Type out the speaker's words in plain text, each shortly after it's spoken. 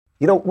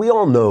You know, we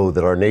all know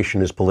that our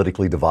nation is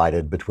politically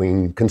divided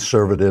between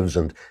conservatives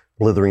and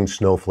blithering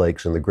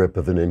snowflakes in the grip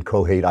of an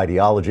inchoate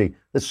ideology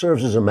that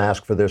serves as a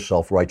mask for their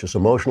self-righteous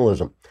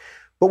emotionalism.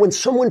 But when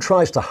someone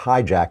tries to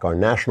hijack our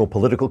national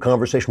political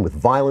conversation with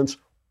violence,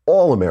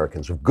 all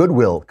Americans of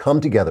goodwill come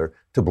together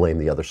to blame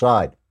the other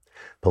side.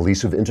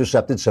 Police have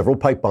intercepted several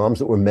pipe bombs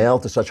that were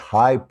mailed to such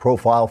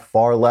high-profile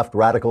far-left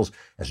radicals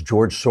as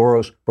George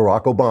Soros,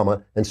 Barack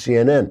Obama, and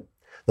CNN.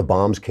 The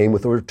bombs came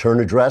with a return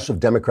address of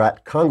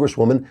Democrat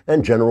Congresswoman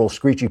and General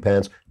Screechy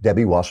Pants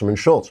Debbie Wasserman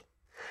Schultz.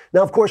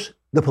 Now, of course,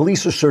 the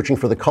police are searching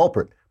for the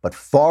culprit, but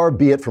far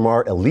be it from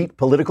our elite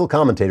political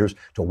commentators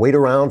to wait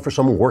around for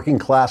some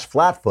working-class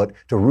flatfoot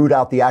to root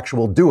out the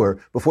actual doer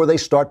before they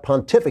start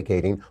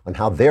pontificating on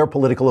how their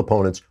political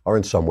opponents are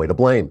in some way to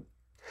blame.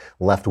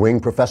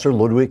 Left-wing Professor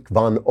Ludwig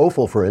von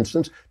Oefel, for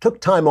instance,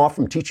 took time off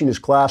from teaching his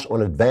class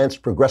on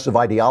advanced progressive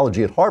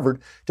ideology at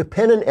Harvard to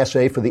pen an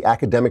essay for the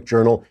academic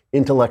journal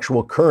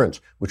Intellectual Currents,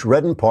 which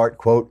read in part,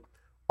 quote,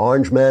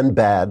 "Orange man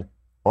bad,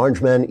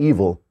 orange man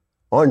evil,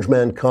 orange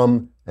man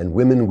come and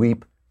women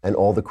weep and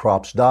all the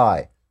crops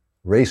die.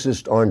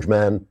 Racist orange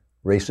man,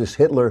 racist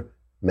Hitler,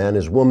 man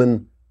is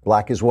woman,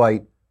 black is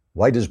white,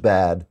 white is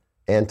bad,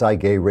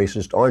 anti-gay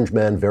racist orange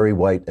man very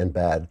white and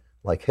bad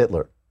like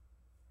Hitler."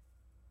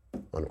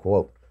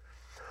 Unquote.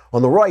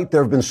 On the right,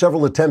 there have been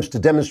several attempts to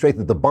demonstrate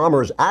that the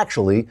bomber is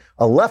actually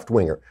a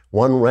left-winger.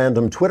 One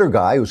random Twitter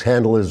guy, whose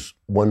handle is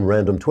one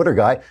random Twitter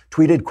guy,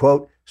 tweeted,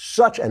 quote,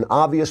 "Such an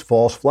obvious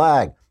false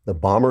flag. The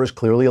bomber is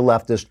clearly a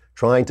leftist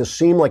trying to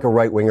seem like a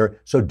right-winger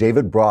so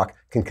David Brock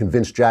can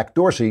convince Jack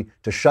Dorsey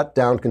to shut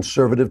down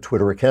conservative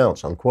Twitter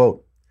accounts,"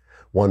 unquote.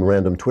 One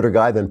random Twitter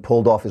guy then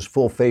pulled off his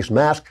full-face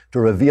mask to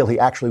reveal he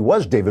actually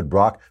was David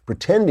Brock,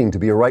 pretending to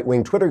be a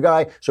right-wing Twitter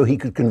guy so he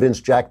could convince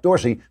Jack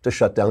Dorsey to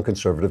shut down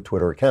conservative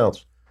Twitter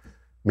accounts.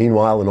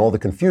 Meanwhile, in all the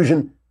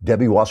confusion,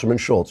 Debbie Wasserman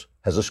Schultz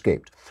has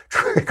escaped.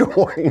 Trigger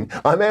warning,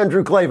 I'm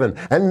Andrew Klavan,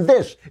 and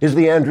this is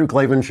The Andrew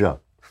Klavan Show.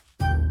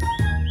 I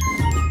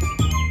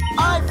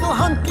feel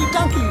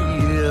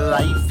hunky-dunky,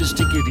 life is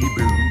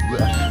tickety-boo.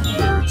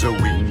 Birds are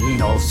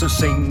winging, also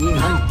singing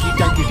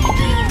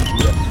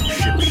hunky-dunky-doo.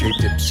 Ship-shape,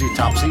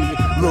 tipsy-topsy,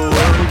 the world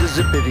is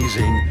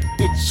zippity-zing.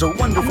 It's a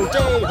wonderful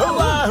day,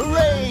 hurrah,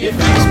 hooray! It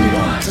makes me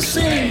want to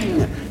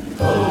sing.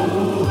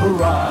 Oh,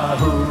 hurrah,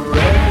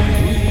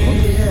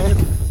 hooray!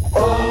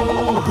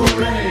 Oh,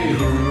 hooray,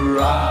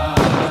 hurrah!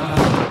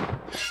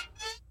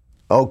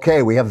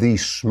 Okay, we have the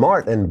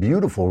smart and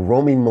beautiful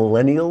roaming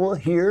millennial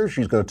here.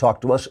 She's going to talk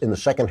to us in the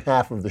second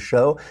half of the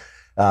show.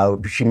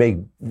 She may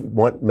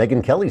want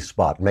Megyn Kelly's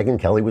spot. Megyn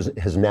Kelly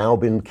has now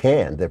been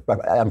canned.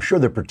 I'm sure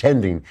they're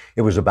pretending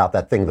it was about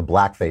that thing, the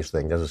blackface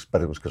thing,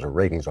 but it was because her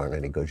ratings aren't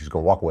any good. She's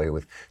going to walk away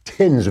with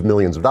tens of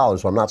millions of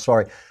dollars, so I'm not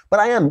sorry. But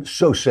I am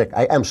so sick.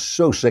 I am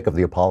so sick of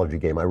the apology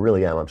game. I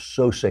really am. I'm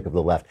so sick of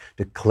the left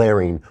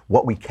declaring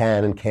what we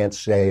can and can't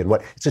say. And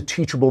it's a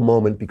teachable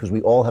moment because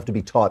we all have to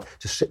be taught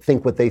to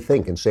think what they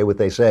think and say what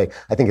they say.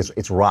 I think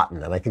it's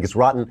rotten. And I think it's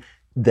rotten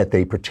that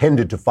they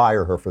pretended to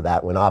fire her for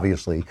that when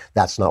obviously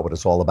that's not what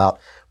it's all about.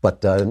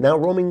 But now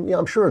roaming,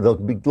 I'm sure they'll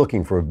be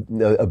looking for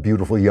a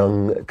beautiful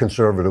young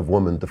conservative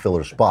woman to fill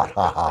her spot.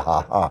 Ha, ha,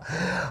 ha,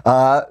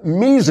 ha.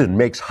 Misen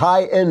makes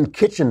high-end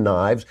kitchen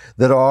knives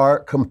that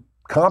are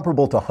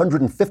comparable to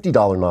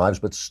 $150 knives,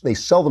 but they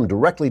sell them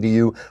directly to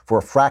you for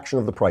a fraction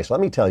of the price. Let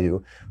me tell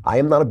you, I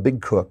am not a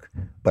big cook,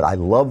 but I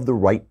love the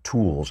right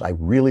tools. I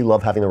really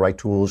love having the right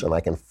tools, and I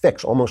can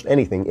fix almost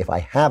anything if I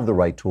have the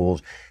right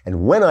tools.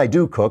 And when I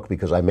do cook,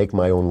 because I make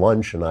my own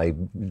lunch and I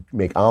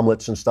make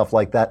omelets and stuff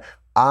like that,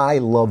 I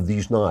love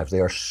these knives.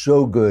 They are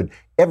so good.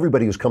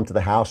 Everybody who's come to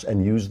the house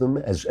and used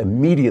them has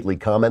immediately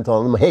commented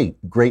on them. Hey,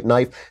 great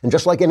knife. And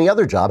just like any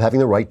other job, having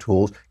the right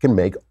tools can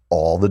make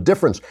all the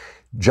difference.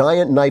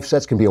 Giant knife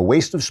sets can be a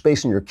waste of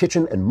space in your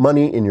kitchen and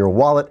money in your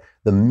wallet.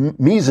 The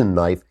Misen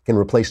knife can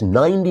replace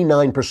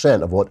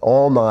 99% of what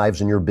all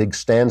knives in your big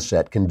stand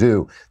set can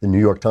do. The New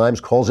York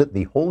Times calls it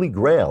the holy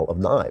grail of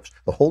knives.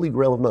 The holy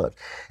grail of knives.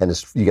 And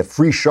you get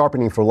free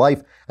sharpening for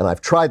life. And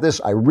I've tried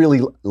this. I really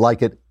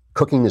like it.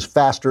 Cooking is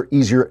faster,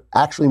 easier,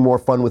 actually more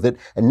fun with it.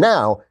 And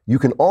now you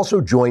can also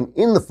join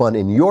in the fun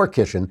in your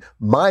kitchen.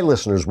 My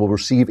listeners will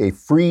receive a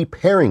free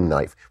paring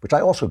knife, which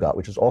I also got,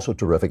 which is also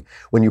terrific,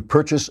 when you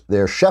purchase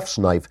their chef's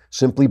knife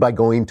simply by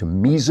going to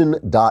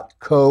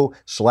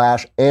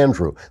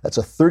Misen.co/Andrew. That's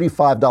a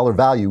 $35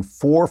 value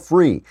for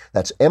free.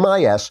 That's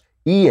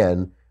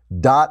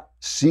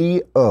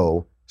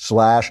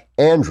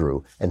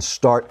MISEN.co/Andrew and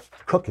start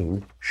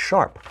cooking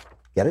sharp.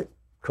 Get it?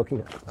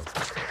 Cooking.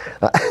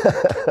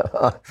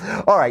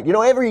 All right. You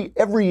know, every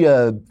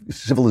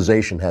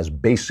civilization has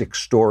basic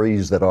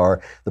stories that are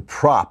the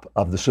prop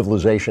of the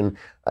civilization.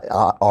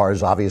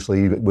 Ours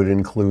obviously would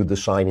include the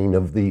signing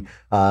of the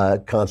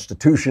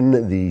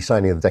Constitution, the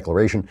signing of the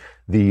Declaration,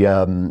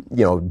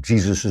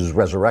 Jesus'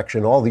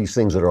 resurrection, all these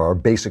things that are our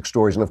basic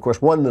stories. And of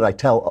course, one that I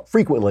tell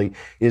frequently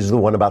is the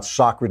one about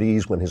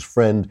Socrates when his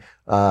friend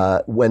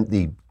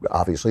the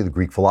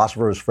Greek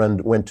philosopher, his friend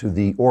went to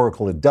the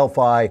oracle at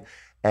Delphi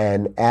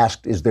and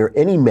asked, is there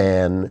any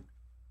man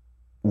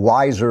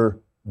wiser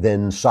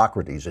than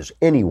Socrates? Is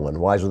anyone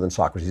wiser than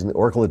Socrates? And the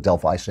Oracle at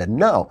Delphi said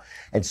no.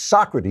 And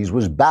Socrates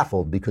was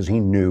baffled because he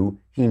knew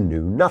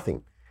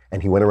nothing.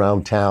 And he went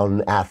around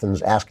town,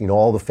 Athens, asking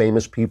all the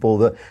famous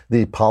people,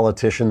 the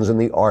politicians and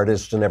the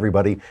artists and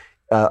everybody,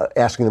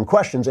 asking them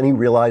questions. And he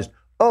realized,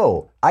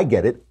 oh, I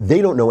get it.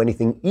 They don't know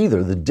anything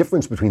either. The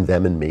difference between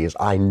them and me is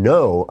I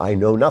know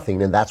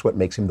nothing. And that's what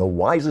makes him the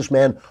wisest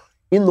man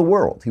in the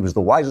world. He was the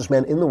wisest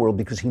man in the world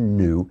because he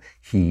knew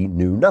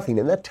nothing.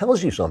 And that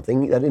tells you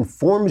something, that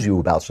informs you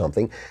about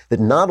something, that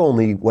not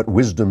only what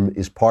wisdom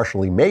is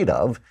partially made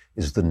of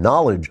is the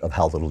knowledge of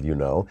how little you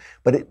know,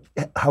 but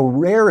how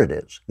rare it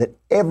is that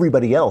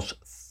everybody else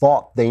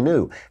thought they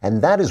knew.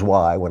 And that is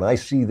why when I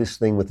see this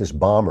thing with this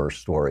bomber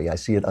story, I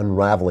see it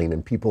unraveling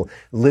and people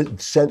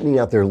sending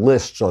out their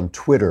lists on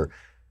Twitter,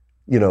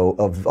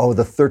 of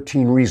the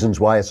 13 reasons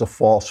why it's a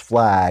false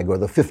flag or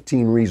the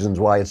 15 reasons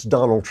why it's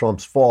Donald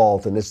Trump's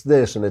fault and it's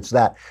this and it's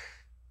that.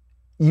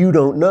 You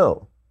don't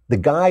know. The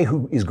guy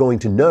who is going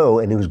to know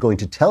and who's going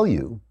to tell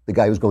you, the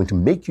guy who's going to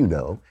make you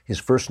know, his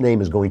first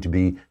name is going to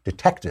be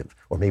detective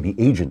or maybe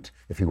agent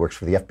if he works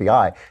for the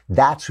FBI.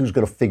 That's who's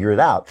going to figure it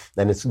out.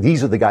 And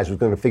these are the guys who are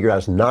going to figure it out.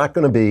 It's not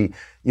going to be,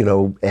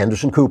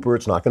 Anderson Cooper.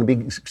 It's not going to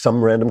be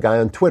some random guy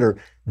on Twitter.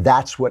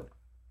 That's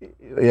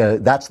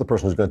the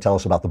person who's going to tell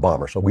us about the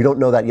bomber. So we don't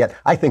know that yet.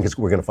 I think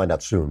we're going to find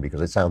out soon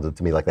because it sounded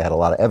to me like they had a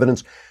lot of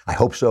evidence. I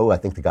hope so. I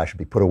think the guy should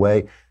be put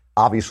away.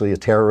 Obviously a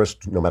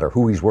terrorist, no matter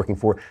who he's working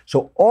for.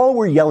 So all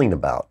we're yelling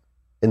about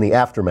in the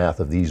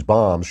aftermath of these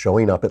bombs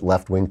showing up at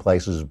left-wing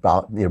places,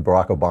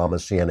 Barack Obama,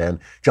 CNN,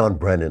 John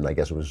Brennan, I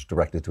guess it was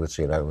directed to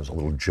CNN. It was a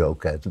little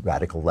joke at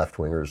radical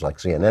left-wingers like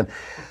CNN.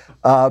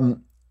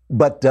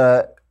 But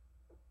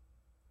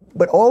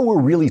all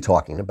we're really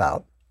talking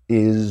about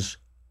is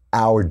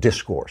our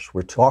discourse.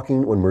 We're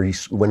talking when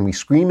we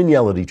scream and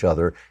yell at each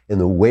other in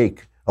the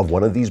wake of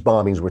one of these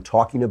bombings, we're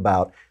talking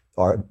about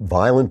our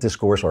violent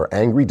discourse, our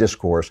angry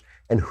discourse,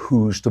 and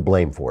who's to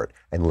blame for it.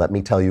 And let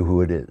me tell you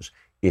who it is.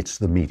 It's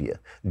the media.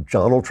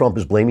 Donald Trump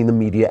is blaming the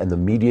media, and the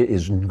media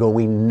is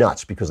going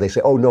nuts because they say,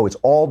 oh, no, it's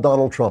all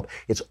Donald Trump.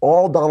 It's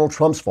all Donald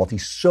Trump's fault.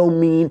 He's so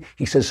mean.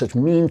 He says such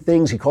mean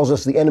things. He calls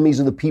us the enemies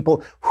of the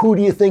people. Who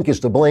do you think is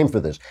to blame for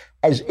this?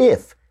 As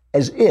if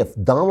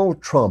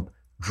Donald Trump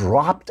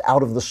dropped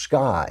out of the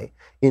sky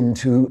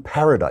into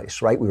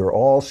paradise, right? We were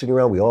all sitting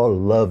around. We all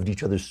loved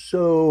each other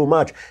so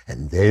much.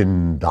 And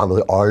then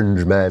Donald the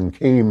Orange Man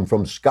came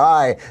from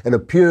sky and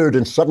appeared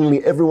and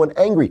suddenly everyone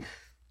angry.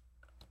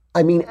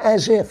 I mean,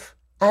 as if,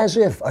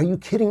 are you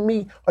kidding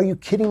me? Are you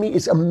kidding me?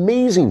 It's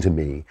amazing to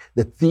me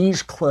that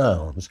these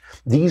clowns,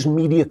 these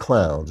media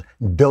clowns,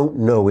 don't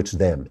know it's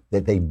them,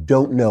 that they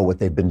don't know what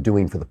they've been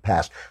doing for the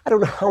past. I don't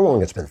know how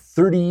long it's been,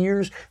 30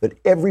 years, that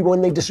everyone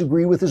they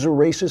disagree with is a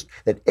racist,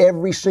 that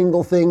every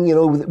single thing,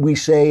 we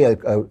say,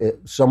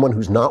 someone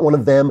who's not one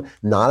of them,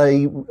 not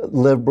a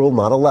liberal,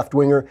 not a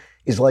left-winger,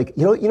 is like,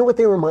 you know what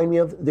they remind me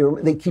of?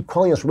 They keep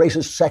calling us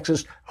racist,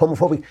 sexist,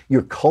 homophobic.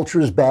 Your culture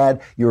is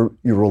bad. Your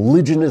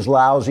religion is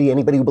lousy.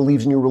 Anybody who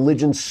believes in your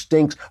religion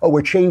stinks. Oh,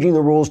 we're changing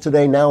the rules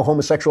today. Now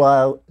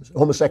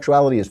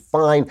homosexuality is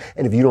fine.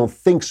 And if you don't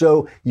think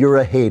so, you're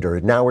a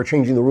hater. Now we're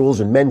changing the rules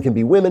and men can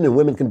be women and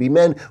women can be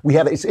men.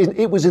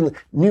 It was in the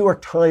New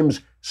York Times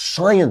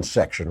science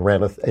section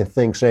ran a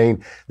thing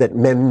saying that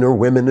men are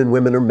women and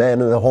women are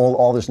men and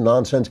all this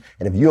nonsense.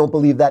 And if you don't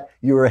believe that,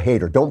 you're a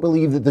hater. Don't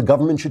believe that the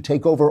government should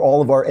take over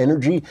all of our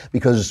energy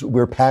because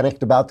we're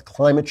panicked about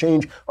climate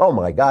change. Oh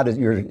my God,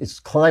 it's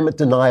climate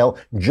denial,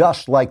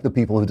 just like the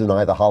people who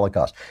deny the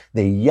Holocaust.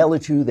 They yell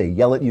at you,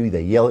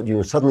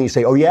 and suddenly you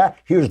say, oh yeah,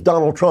 here's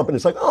Donald Trump. And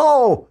it's like,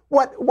 oh,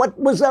 what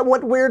was that?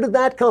 Where did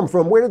that come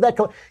from? Where did that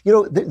come?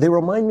 They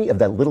remind me of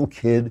that little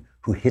kid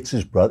who hits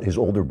his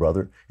older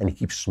brother, and he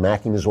keeps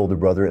smacking his older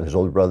brother, and his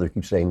older brother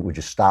keeps saying, would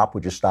you stop,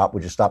 would you stop,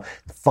 would you stop?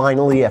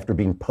 Finally, after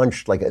being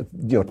punched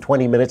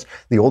 20 minutes,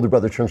 the older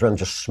brother turns around and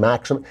just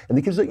smacks him, and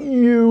the kid's like,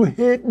 you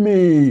hit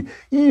me.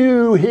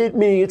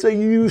 It's like,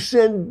 you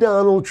sent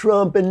Donald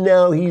Trump, and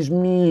now he's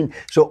mean.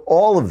 So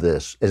all of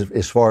this,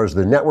 as far as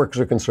the networks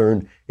are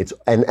concerned,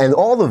 and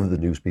all of the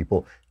news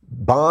people,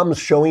 bombs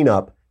showing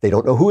up, they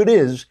don't know who it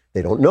is.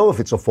 They don't know if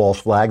it's a false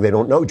flag. They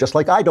don't know, just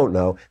like I don't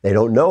know. They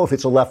don't know if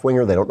it's a left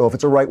winger. They don't know if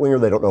it's a right winger.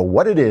 They don't know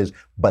what it is,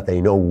 but they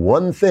know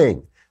one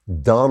thing.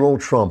 Donald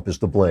Trump is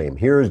to blame.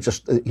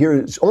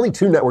 It's only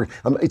two networks.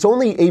 It's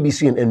only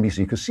ABC and NBC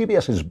because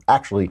CBS is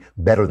actually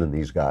better than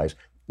these guys.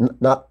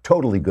 Not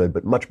totally good,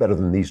 but much better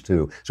than these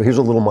two. So here's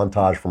a little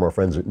montage from our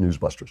friends at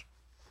Newsbusters.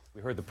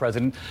 We heard the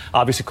president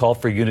obviously call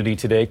for unity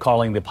today,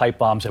 calling the pipe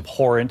bombs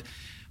abhorrent.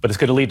 But it's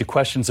going to lead to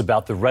questions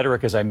about the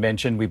rhetoric, as I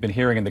mentioned, we've been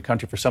hearing in the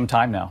country for some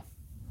time now.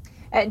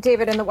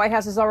 David, and the White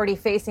House is already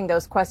facing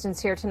those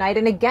questions here tonight.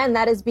 And again,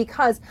 that is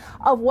because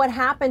of what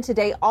happened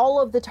today.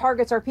 All of the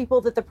targets are people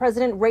that the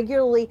president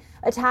regularly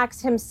attacks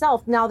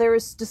himself. Now, there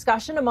is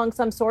discussion among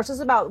some sources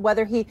about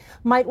whether he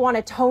might want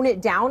to tone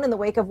it down in the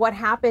wake of what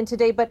happened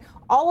today. But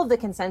all of the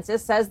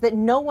consensus says that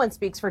no one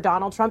speaks for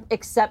Donald Trump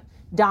except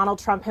Donald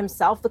Trump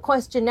himself. The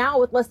question now,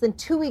 with less than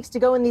 2 weeks to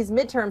go in these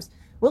midterms,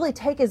 Will he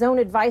take his own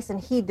advice and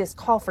heed this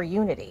call for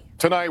unity?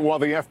 Tonight, while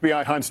the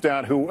FBI hunts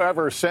down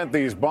whoever sent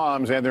these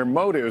bombs and their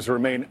motives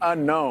remain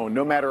unknown,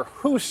 no matter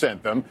who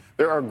sent them,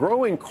 there are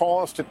growing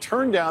calls to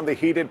turn down the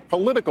heated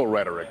political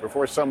rhetoric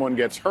before someone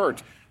gets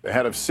hurt. The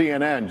head of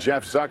CNN,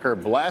 Jeff Zucker,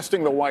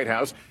 blasting the White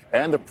House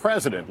and the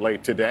president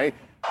late today.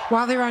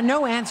 While there are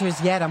no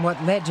answers yet on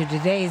what led to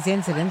today's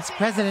incidents,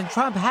 President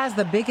Trump has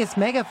the biggest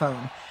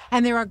megaphone,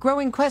 and there are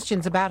growing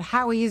questions about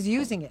how he is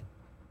using it.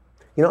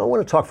 You know, I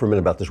want to talk for a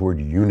minute about this word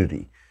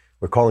unity.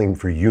 We're calling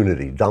for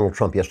unity. Donald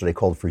Trump yesterday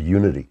called for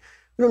unity.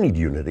 We don't need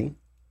unity.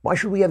 Why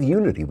should we have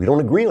unity? We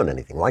don't agree on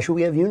anything. Why should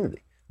we have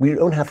unity? We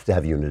don't have to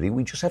have unity.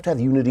 We just have to have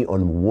unity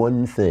on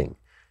one thing,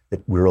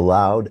 that we're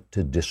allowed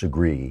to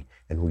disagree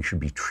and we should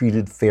be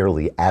treated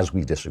fairly as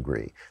we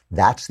disagree.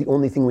 That's the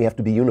only thing we have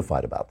to be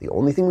unified about. The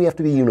only thing we have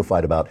to be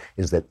unified about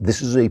is that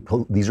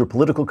these are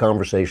political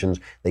conversations.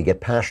 They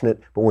get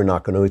passionate, but we're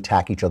not going to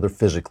attack each other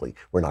physically.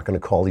 We're not going to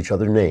call each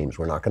other names.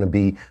 We're not going to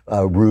be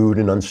rude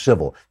and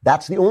uncivil.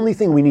 That's the only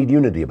thing we need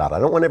unity about. I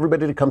don't want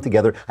everybody to come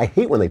together. I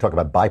hate when they talk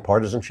about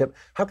bipartisanship.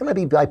 How can I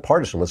be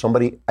bipartisan with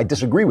somebody I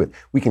disagree with?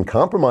 We can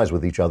compromise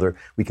with each other.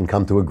 We can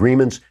come to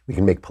agreements. We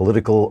can make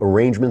political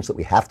arrangements that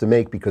we have to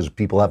make because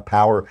people have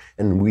power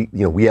and we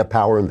have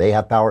power and they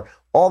have power.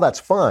 All that's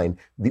fine.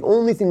 The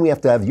only thing we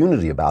have to have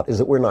unity about is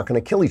that we're not going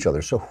to kill each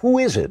other. So who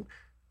is it,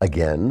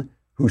 again,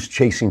 who's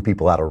chasing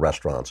people out of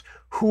restaurants?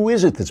 Who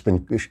is it that's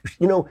been,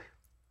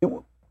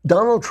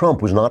 Donald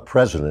Trump was not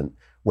president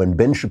when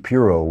Ben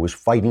Shapiro was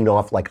fighting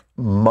off like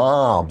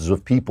mobs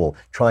of people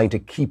trying to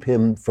keep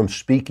him from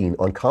speaking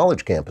on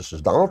college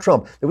campuses. Donald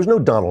Trump, there was no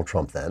Donald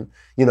Trump then,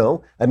 They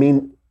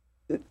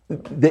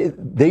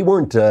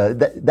weren't,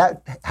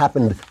 that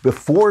happened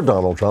before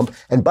Donald Trump.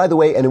 And by the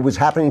way, and it was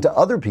happening to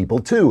other people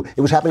too.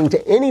 It was happening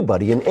to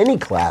anybody in any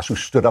class who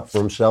stood up for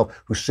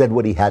himself, who said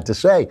what he had to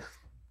say.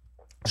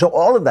 So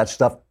all of that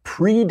stuff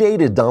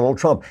predated Donald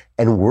Trump.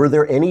 And were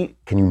there any,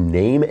 can you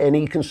name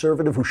any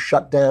conservative who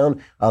shut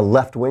down a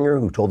left-winger,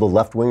 who told a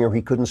left-winger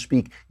he couldn't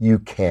speak? You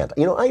can't.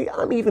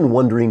 I'm even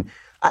wondering,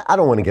 I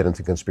don't want to get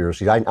into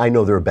conspiracies. I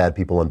know there are bad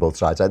people on both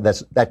sides.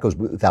 That goes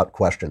without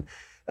question.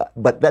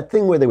 But that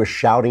thing where they were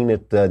shouting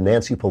at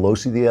Nancy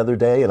Pelosi the other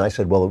day, and I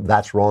said, well,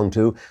 that's wrong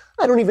too.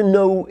 I don't even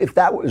know if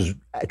that was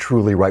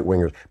truly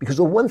right-wingers. Because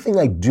the one thing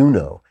I do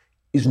know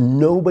is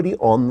nobody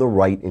on the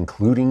right,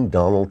 including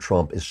Donald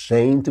Trump, is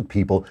saying to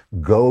people,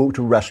 go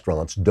to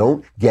restaurants,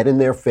 don't get in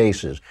their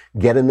faces,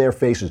 get in their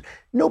faces.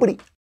 Nobody,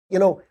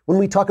 when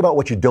we talk about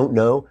what you don't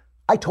know,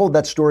 I told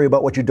that story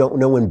about what you don't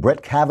know when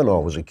Brett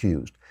Kavanaugh was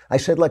accused. I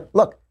said,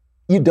 look,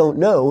 you don't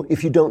know.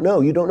 If you don't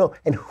know, you don't know.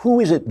 And who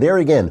is it, there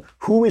again,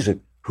 who is it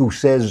who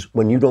says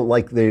when you don't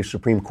like the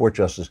Supreme Court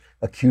justice,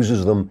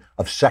 accuses them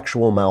of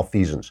sexual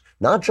malfeasance?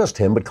 Not just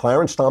him, but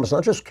Clarence Thomas,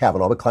 not just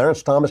Kavanaugh, but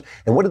Clarence Thomas.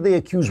 And what did they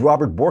accuse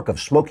Robert Bork of?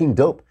 Smoking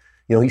dope.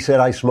 He said,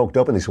 I smoked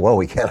dope. And they said, well,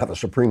 we can't have a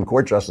Supreme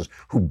Court justice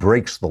who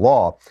breaks the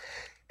law.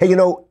 Hey,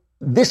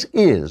 this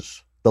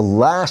is the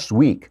last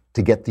week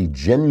to get the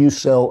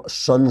Genucel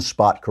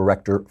Sunspot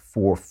Corrector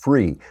for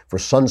free for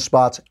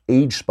sunspots,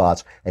 age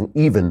spots, and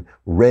even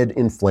red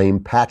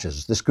inflamed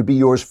patches. This could be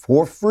yours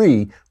for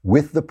free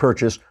with the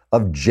purchase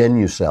of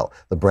Genucel.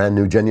 The brand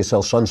new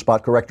Genucel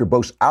Sunspot Corrector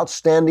boasts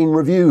outstanding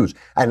reviews.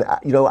 And,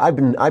 I've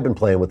been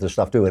playing with this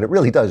stuff too, and it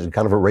really does. It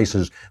kind of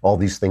erases all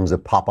these things that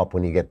pop up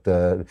when you get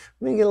a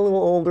little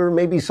older,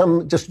 maybe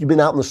you've been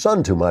out in the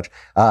sun too much.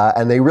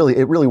 And it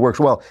really works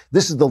well.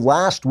 This is the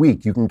last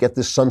week you can get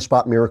this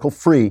Sunspot Miracle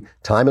free.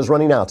 Time is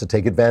running out to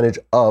take advantage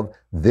of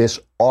this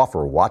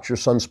offer. Watch your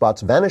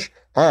sunspots vanish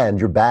and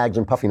your bags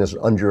and puffiness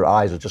under your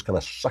eyes. It just kind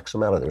of sucks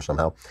them out of there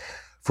somehow.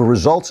 For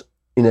results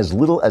in as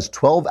little as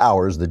 12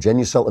 hours, the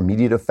Genucel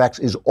Immediate Effects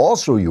is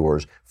also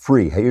yours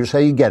free. Here's how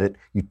you get it.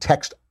 You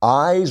text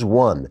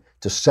EYES1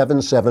 to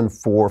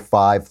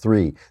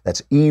 77453.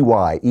 That's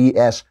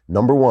EYES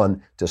number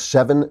 1 to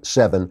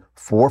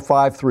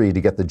 77453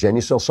 to get the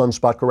Genucel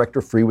Sunspot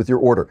Corrector free with your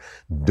order.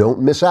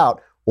 Don't miss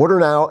out.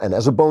 Order now, and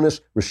as a bonus,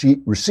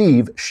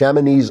 receive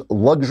Chamonix's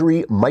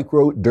Luxury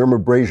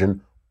Microdermabrasion,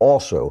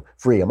 also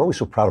free. I'm always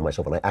so proud of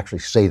myself when I actually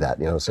say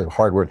that. It's a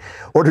hard word.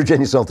 Order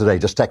Genucel today.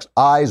 Just text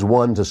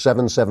EYES1 to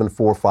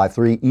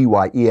 77453,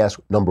 EYES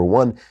number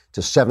 1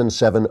 to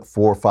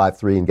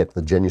 77453, and get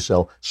the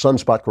Genucel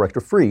Sunspot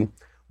Corrector free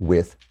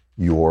with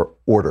your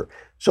order.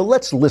 So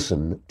let's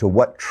listen to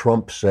what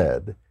Trump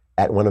said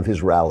at one of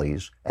his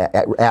rallies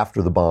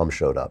after the bomb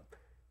showed up.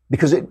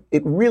 Because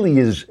it really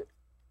is,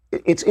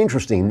 it's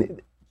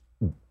interesting.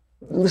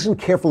 Listen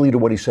carefully to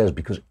what he says,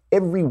 because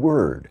every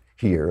word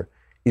here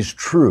is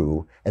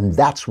true, and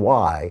that's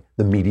why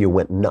the media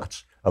went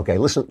nuts. Okay,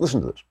 listen to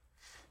this.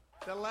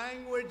 The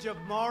language of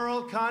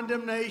moral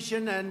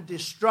condemnation and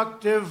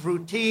destructive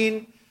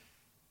routine,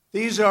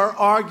 these are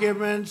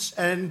arguments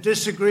and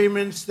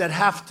disagreements that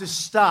have to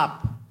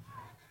stop.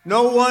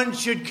 No one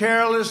should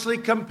carelessly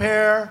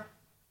compare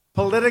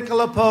political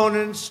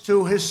opponents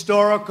to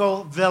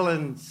historical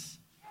villains,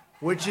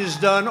 which is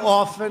done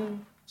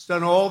often, it's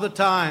done all the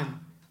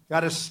time.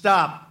 Got to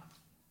stop.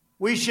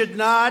 We should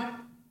not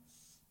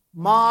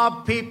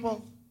mob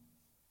people,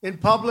 in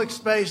public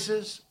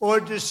spaces or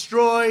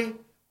destroy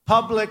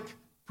public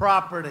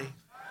property.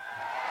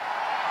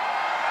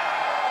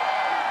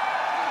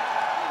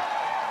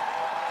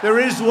 There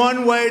is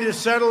one way to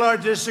settle our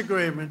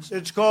disagreements.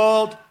 It's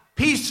called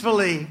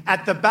peacefully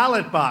at the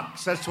ballot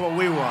box. That's what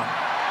we want.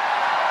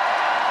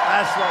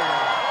 That's what we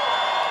want.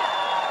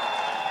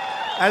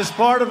 As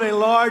part of a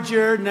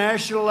larger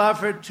national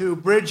effort to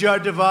bridge our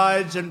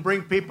divides and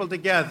bring people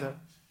together,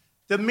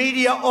 the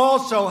media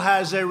also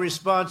has a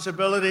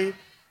responsibility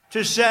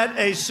to set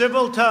a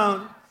civil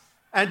tone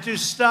and to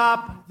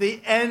stop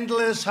the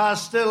endless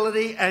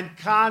hostility and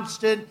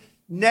constant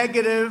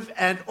negative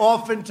and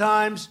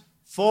oftentimes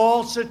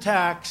false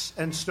attacks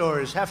and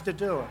stories. Have to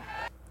do it.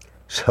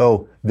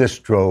 So this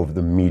drove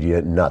the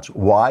media nuts.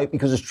 Why?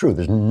 Because it's true.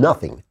 There's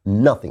nothing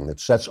that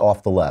sets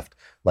off the left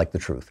like the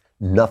truth.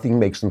 Nothing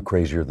makes them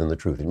crazier than the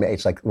truth.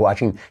 It's like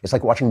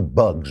watching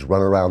bugs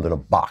run around in a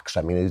box.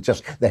 I mean, it's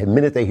just the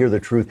minute they hear the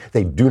truth,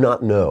 they do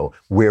not know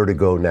where to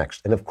go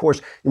next. And of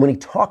course, when he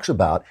talks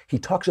about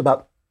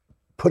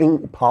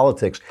putting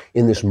politics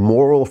in this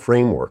moral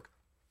framework.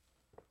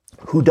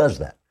 Who does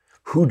that?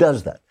 Who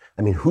does that?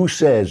 I mean, who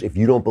says if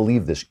you don't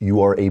believe this,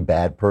 you are a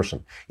bad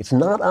person? It's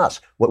not us.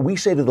 What we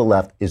say to the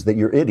left is that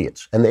you're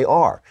idiots, and they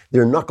are.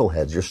 They're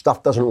knuckleheads. Your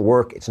stuff doesn't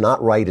work. It's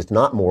not right. It's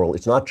not moral.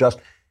 It's not just.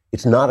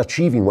 It's not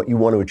achieving what you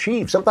want to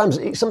achieve. Sometimes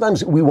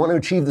we want to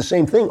achieve the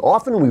same thing.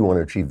 Often we want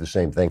to achieve the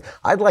same thing.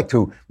 I'd like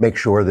to make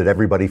sure that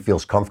everybody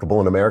feels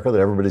comfortable in America, that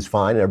everybody's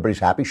fine and everybody's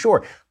happy.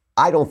 Sure.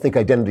 I don't think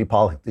identity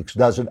politics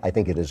does it. I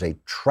think it is a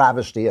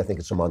travesty. I think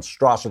it's a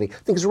monstrosity. I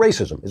think it's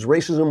racism. It's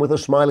racism with a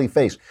smiley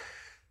face.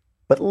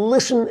 But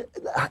listen,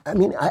 I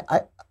mean,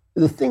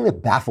 the thing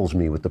that baffles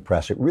me with the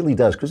press, it really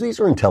does, because these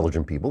are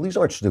intelligent people. These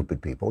aren't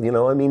stupid people. You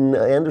know, I mean,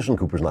 Anderson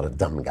Cooper's not a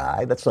dumb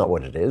guy. That's not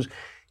what it is.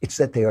 It's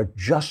that they are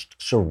just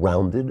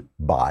surrounded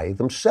by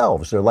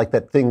themselves. They're like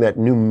that thing, that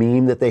new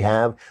meme that they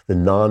have, the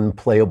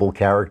non-playable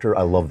character.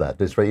 I love that.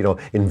 It's, you know,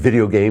 in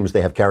video games,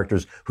 they have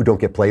characters who don't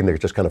get played, and they're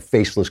just kind of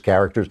faceless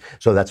characters.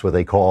 So that's what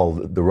they call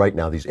right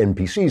now these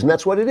NPCs. And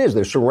that's what it is.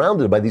 They're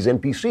surrounded by these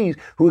NPCs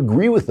who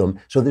agree with them.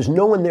 So there's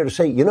no one there to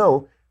say, you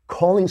know,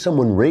 calling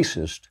someone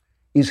racist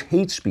is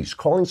hate speech.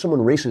 Calling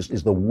someone racist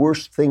is the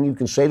worst thing you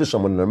can say to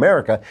someone in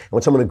America. And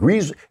when someone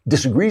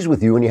disagrees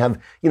with you, and you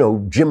have, you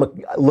know,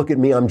 look at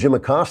me, I'm Jim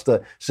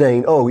Acosta,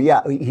 saying, oh,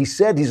 yeah, he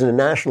said he's a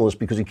nationalist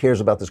because he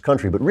cares about this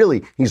country, but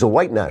really he's a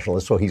white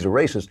nationalist, so he's a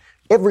racist.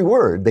 Every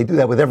word, they do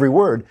that with every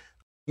word.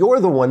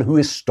 You're the one who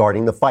is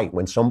starting the fight.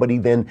 When somebody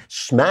then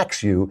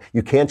smacks you,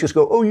 you can't just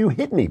go, oh, you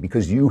hit me,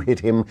 because you hit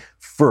him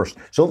first.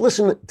 So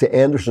listen to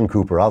Anderson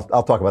Cooper. I'll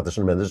talk about this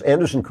in a minute. There's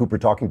Anderson Cooper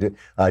talking to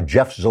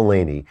Jeff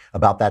Zeleny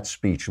about that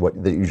speech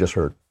that you just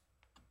heard.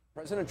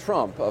 President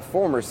Trump, a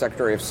former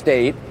Secretary of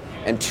State,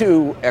 and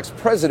two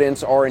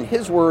ex-presidents are, in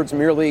his words,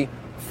 merely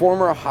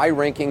former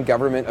high-ranking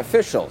government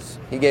officials.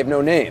 He gave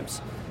no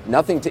names.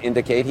 Nothing to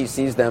indicate he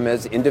sees them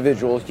as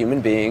individual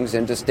human beings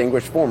and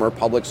distinguished former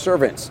public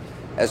servants.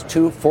 As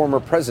two former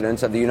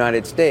presidents of the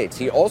United States.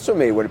 He also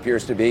made what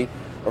appears to be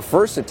a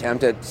first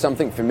attempt at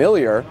something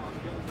familiar,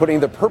 putting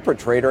the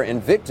perpetrator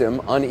and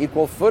victim on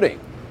equal footing.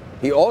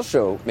 He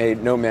also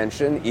made no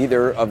mention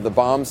either of the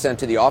bombs sent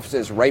to the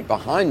offices right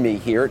behind me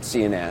here at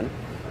CNN.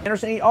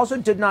 Anderson, he also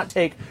did not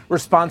take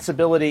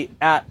responsibility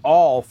at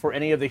all for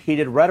any of the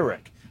heated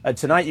rhetoric.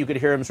 Tonight, you could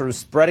hear him sort of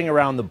spreading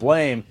around the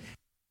blame.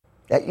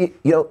 You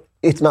know,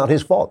 it's not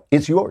his fault.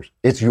 It's yours.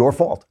 It's your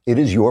fault. It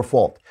is your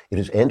fault. It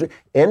is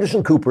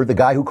Anderson Cooper, the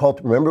guy who called,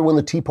 remember when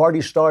the Tea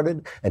Party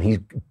started and he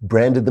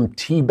branded them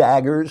tea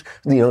baggers,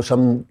 you know,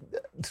 some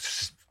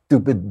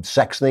stupid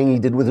sex thing he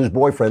did with his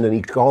boyfriend, and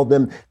he called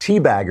them tea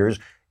baggers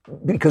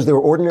because they were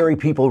ordinary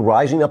people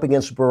rising up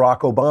against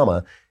Barack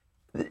Obama.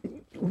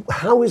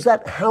 How is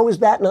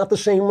that not the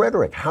same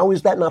rhetoric? How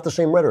is that not the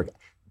same rhetoric?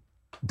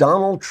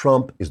 Donald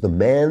Trump is the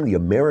man the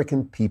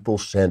American people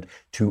sent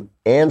to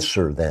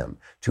answer them.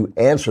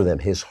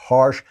 His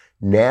harsh,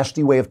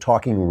 nasty way of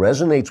talking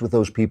resonates with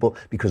those people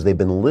because they've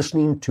been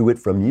listening to it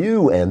from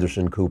you,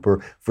 Anderson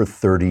Cooper, for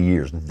 30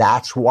 years.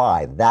 That's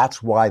why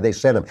they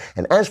sent him.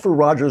 And as for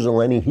Roger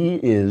Zeleny,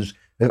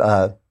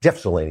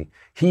 Jeff Zeleny,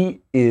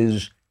 he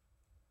is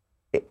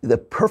the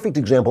perfect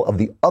example of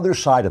the other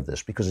side of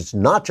this, because it's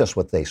not just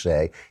what they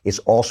say, it's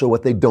also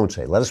what they don't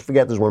say. Let us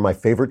forget, this is one of my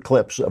favorite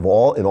clips in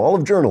all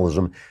of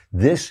journalism.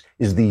 This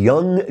is the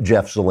young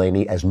Jeff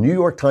Zeleny as New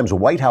York Times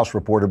White House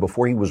reporter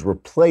before he was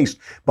replaced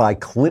by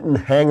Clinton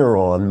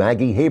hanger-on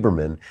Maggie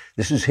Haberman.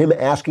 This is him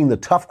asking the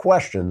tough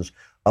questions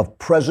of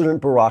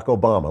President Barack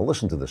Obama.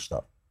 Listen to this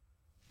stuff.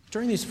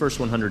 During these first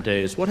 100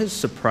 days, what has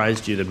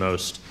surprised you the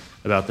most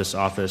about this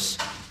office,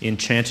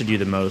 enchanted you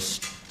the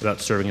most about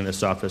serving in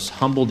this office,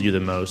 humbled you the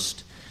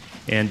most,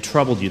 and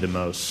troubled you the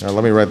most? Now,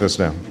 let me write this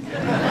down.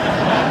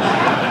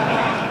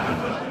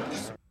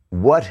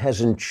 What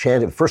has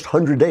enchanted, first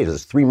 100 days,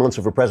 it's 3 months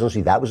of a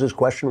presidency, that was his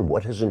question.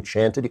 What has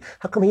enchanted you?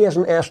 How come he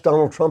hasn't asked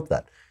Donald Trump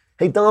that?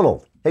 Hey,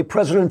 Donald, hey,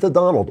 President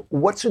Donald,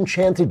 what's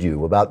enchanted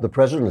you about the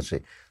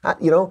presidency?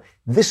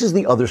 This is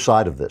the other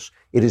side of this.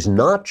 It is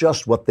not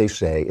just what they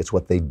say, it's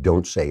what they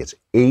don't say. It's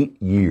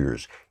 8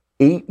 years.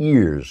 8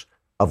 years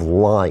of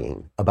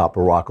lying about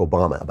Barack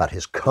Obama, about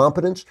his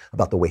competence,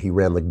 about the way he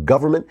ran the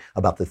government,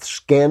 about the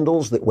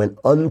scandals that went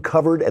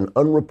uncovered and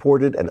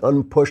unreported and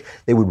unpushed.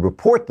 They would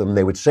report them,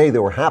 they would say they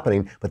were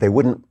happening, but they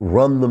wouldn't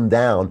run them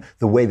down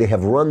the way they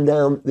have run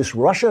down this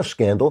Russia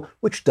scandal,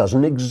 which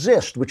doesn't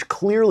exist, which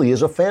clearly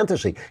is a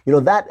fantasy.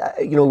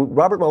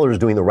 Robert Mueller is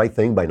doing the right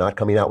thing by not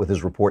coming out with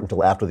his report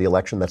until after the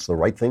election. That's the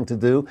right thing to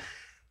do.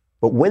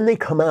 But when they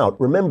come out,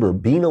 remember,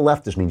 being a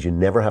leftist means you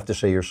never have to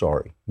say you're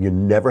sorry. You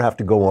never have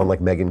to go on like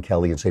Megyn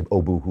Kelly and say,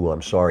 oh, boo-hoo,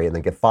 I'm sorry, and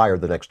then get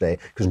fired the next day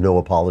because no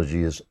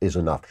apology is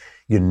enough.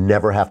 You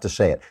never have to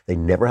say it. They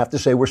never have to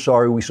say, we're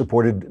sorry, we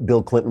supported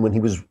Bill Clinton when he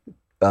was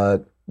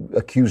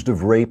accused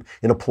of rape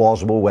in a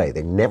plausible way.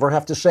 They never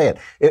have to say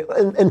it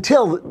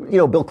until,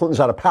 Bill Clinton's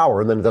out of power,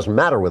 and then it doesn't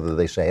matter whether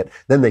they say it.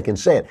 Then they can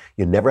say it.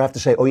 You never have to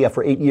say, oh, yeah,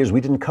 for 8 years, we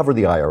didn't cover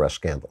the IRS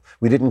scandal.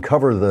 We didn't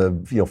cover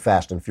the,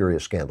 Fast and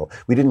Furious scandal.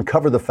 We didn't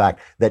cover the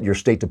fact that your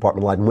State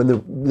Department lied. And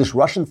when this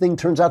Russian thing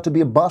turns out to be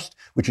a bust,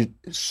 which it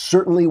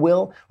certainly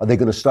will, are they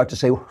going to start to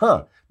say,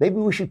 maybe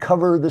we should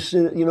cover this,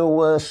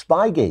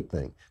 Spygate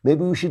thing.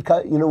 Maybe we should,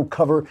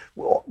 cover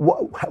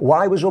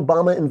why was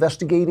Obama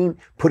investigating,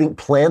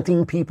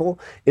 planting people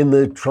in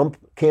the Trump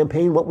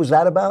campaign? What was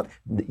that about?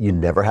 You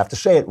never have to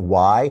say it.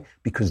 Why?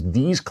 Because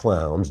these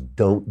clowns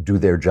don't do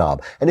their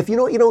job. And if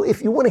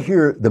if you want to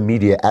hear the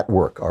media at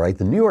work, all right,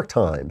 the New York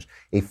Times,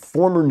 a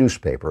former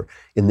newspaper,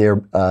 in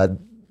their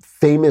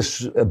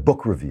famous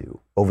book review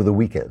over the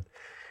weekend,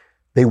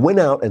 they went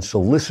out and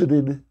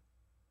solicited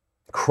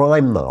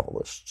crime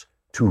novelists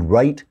to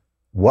write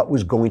what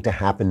was going to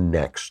happen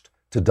next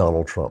to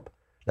Donald Trump.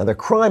 Now, they're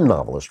crime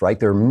novelists, right?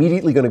 They're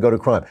immediately going to go to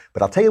crime.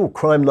 But I'll tell you a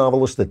crime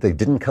novelist that they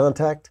didn't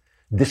contact.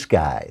 This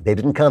guy. They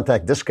didn't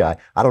contact this guy.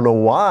 I don't know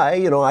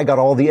why. I got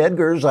all the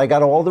Edgars. I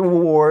got all the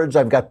awards.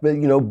 I've got,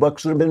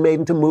 books that have been made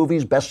into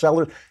movies,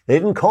 bestsellers. They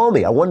didn't call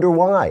me. I wonder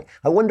why.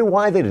 I wonder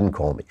why they didn't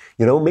call me.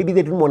 Maybe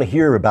they didn't want to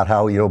hear about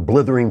how,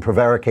 blithering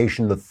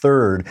prevarication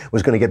III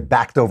was going to get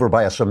backed over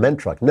by a cement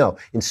truck. No.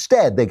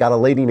 Instead, they got a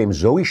lady named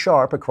Zoe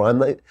Sharp, a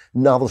crime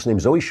novelist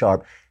named Zoe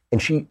Sharp,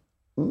 and she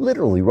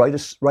literally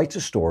writes a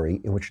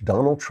story in which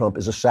Donald Trump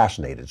is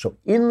assassinated. So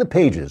in the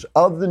pages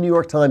of the New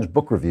York Times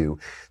book review,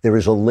 there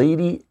is a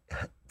lady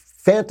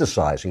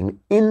fantasizing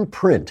in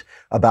print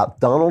about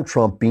Donald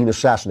Trump being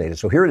assassinated.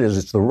 So here it is.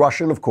 It's the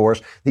Russian, of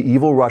course, the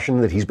evil Russian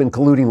that he's been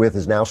colluding with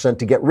is now sent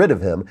to get rid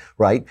of him,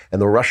 right?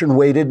 And the Russian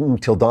waited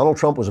until Donald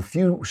Trump was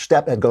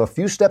had gone a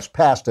few steps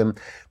past him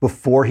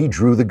before he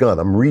drew the gun.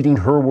 I'm reading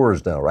her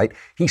words now, right?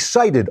 He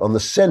sighted on the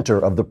center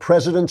of the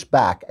president's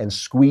back and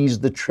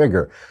squeezed the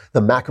trigger.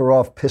 The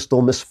Makarov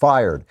pistol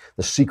misfired.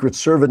 The Secret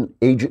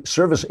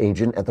Service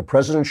agent at the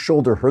president's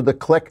shoulder heard the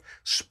click,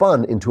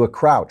 spun into a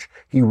crouch.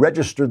 He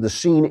registered the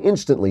scene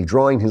instantly,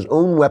 drawing his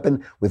own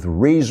weapon with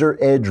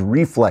razor-edge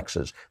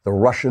reflexes. The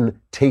Russian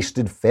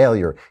tasted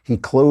failure. He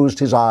closed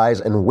his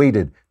eyes and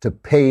waited to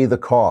pay the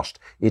cost.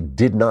 It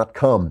did not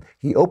come.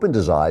 He opened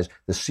his eyes.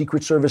 The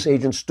Secret Service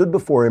agent stood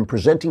before him,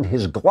 presenting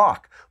his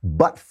Glock.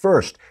 But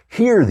first,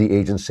 here, the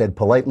agent said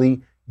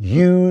politely,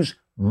 use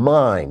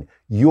mine.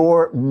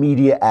 Your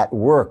media at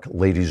work,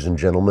 ladies and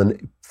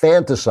gentlemen,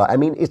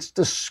 it's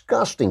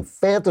disgusting,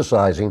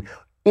 fantasizing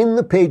in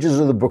the pages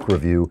of the book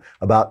review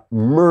about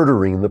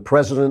murdering the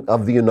president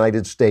of the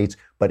United States,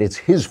 but it's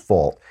his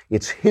fault.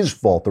 It's his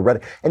fault.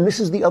 And this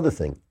is the other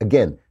thing.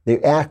 Again,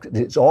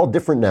 it's all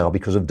different now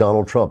because of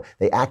Donald Trump.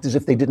 They act as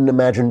if they didn't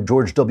imagine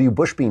George W.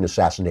 Bush being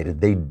assassinated.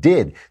 They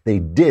did.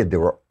 There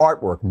were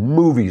artwork,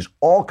 movies,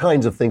 all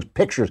kinds of things,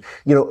 pictures,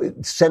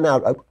 sent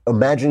out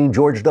imagining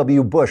George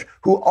W. Bush,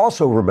 who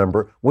also,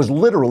 remember, was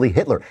literally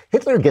Hitler.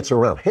 Hitler gets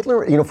around.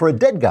 Hitler, for a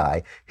dead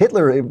guy,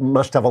 Hitler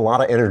must have a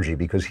lot of energy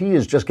because he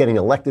is just getting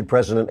elected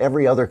president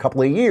every other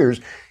couple of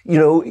years.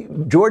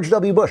 George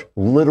W. Bush,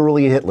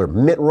 literally Hitler.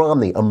 Mitt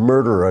Romney, a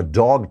murderer, a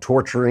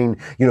dog-torturing,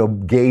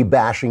 gay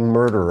bashing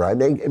murderer.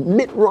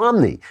 Mitt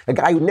Romney, a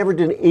guy who never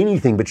did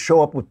anything but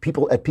show up with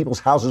people at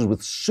people's houses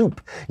with soup.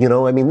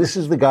 This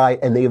is the guy,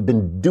 and they have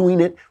been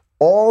doing it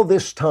all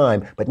this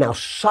time, but now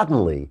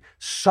suddenly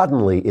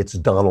it's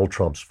Donald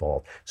Trump's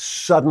fault.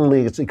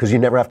 Suddenly it's because you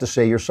never have to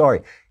say you're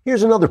sorry.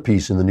 Here's another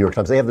piece in the New York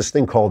Times. They have this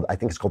thing called, I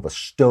think it's called the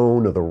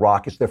Stone or the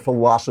Rock. It's their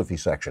philosophy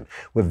section.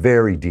 We're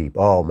very deep.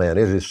 Oh man,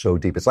 it is so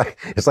deep. It's like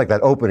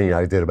that opening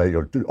I did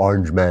about,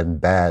 orange men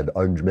bad,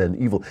 orange men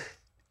evil.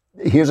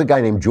 Here's a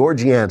guy named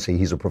George Yancey.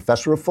 He's a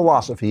professor of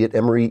philosophy at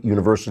Emory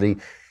University.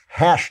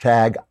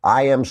 #I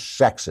am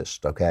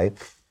sexist, okay?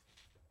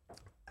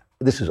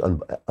 This is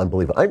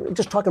unbelievable. I'm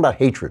just talking about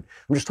hatred.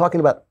 I'm just talking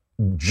about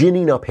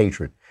ginning up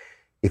hatred.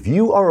 If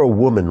you are a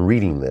woman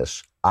reading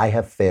this, I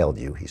have failed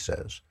you, he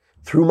says.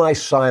 Through my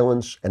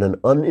silence and an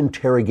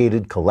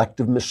uninterrogated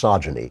collective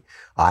misogyny,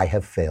 I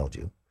have failed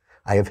you.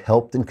 I have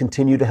helped and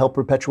continue to help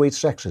perpetuate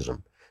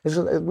sexism.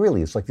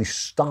 It's like these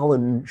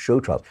Stalin show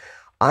trials.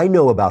 I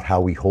know about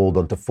how we hold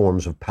onto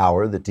forms of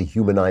power that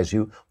dehumanize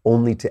you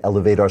only to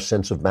elevate our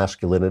sense of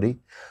masculinity.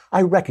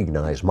 I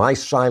recognize my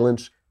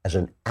silence as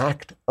an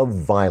act of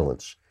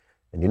violence.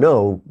 And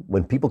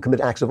when people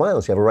commit acts of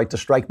violence, you have a right to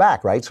strike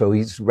back, right? So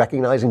he's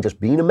recognizing just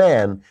being a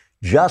man,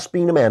 Just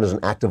being a man is an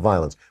act of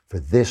violence. For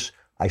this,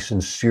 I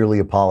sincerely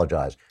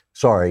apologize.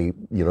 Sorry,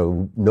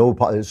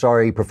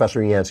 sorry,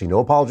 Professor Yancey, no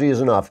apology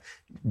is enough.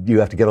 You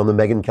have to get on the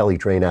Megyn Kelly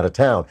train out of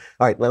town.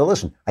 All right, now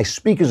listen, I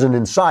speak as an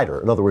insider.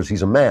 In other words,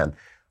 he's a man.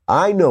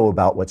 I know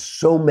about what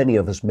so many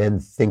of us men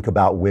think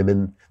about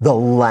women, the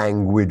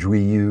language we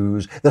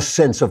use, the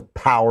sense of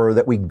power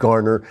that we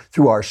garner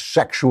through our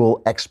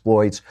sexual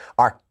exploits,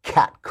 our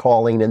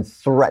catcalling and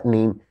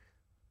threatening.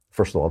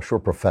 First of all, I'm sure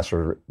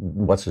Professor,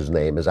 what's his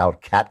name, is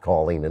out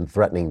catcalling and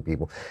threatening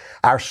people.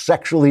 Our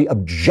sexually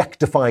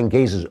objectifying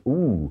gazes.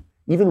 Ooh,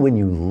 even when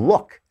you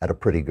look at a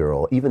pretty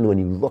girl,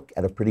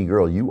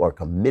 you are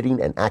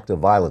committing an act of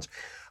violence.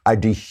 Our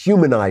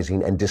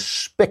dehumanizing and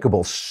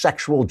despicable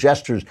sexual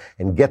gestures.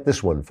 And get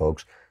this one,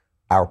 folks,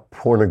 our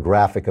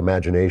pornographic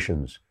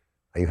imaginations.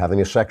 Are you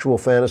having a sexual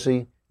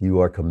fantasy?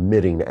 You are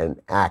committing an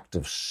act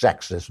of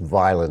sexist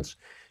violence.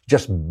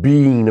 Just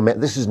being a man.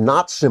 This is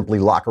not simply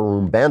locker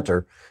room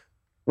banter.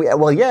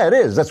 Well, yeah, it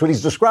is. That's what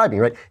he's describing,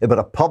 right? But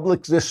a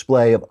public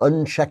display of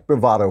unchecked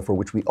bravado for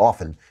which we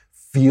often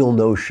feel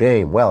no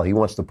shame. Well, he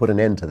wants to put an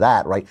end to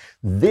that, right?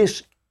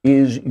 This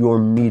is your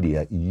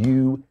media.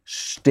 You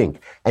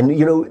stink. And,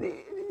 you know,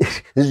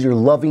 this is your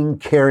loving,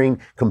 caring,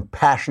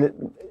 compassionate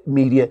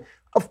media.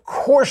 Of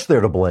course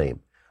they're to blame.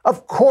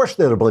 Of course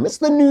they're to blame. It's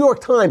the New York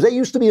Times. That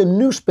used to be a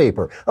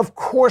newspaper. Of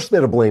course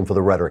they're to blame for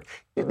the rhetoric.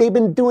 They've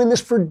been doing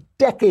this for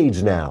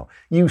decades now.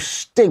 You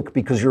stink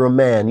because you're a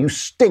man. You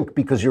stink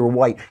because you're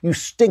white. You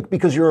stink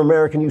because you're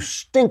American. You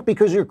stink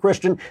because you're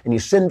Christian. And you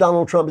send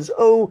Donald Trump as,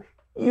 oh,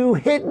 you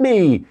hit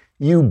me.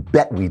 You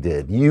bet we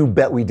did. You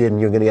bet we did.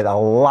 And you're going to get a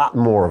lot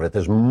more of it.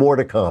 There's more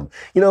to come.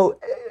 You know,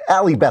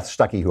 Allie Beth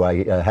Stuckey, who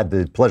I had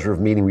the pleasure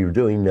of meeting, we were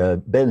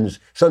doing Ben's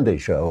Sunday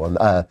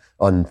show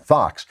on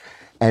Fox.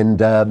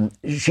 And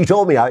she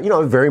told me, I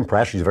was very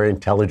impressed. She's a very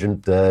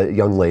intelligent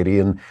young lady,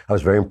 and I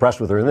was very impressed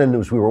with her. And then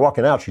as we were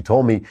walking out, she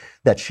told me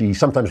that she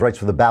sometimes writes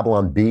for the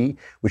Babylon Bee,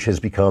 which has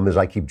become, as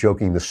I keep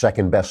joking, the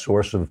second best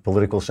source of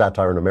political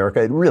satire in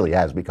America. It really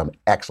has become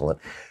excellent.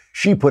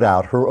 She put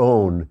out her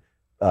own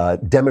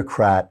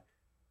Democrat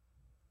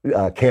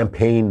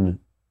campaign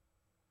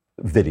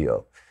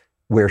video,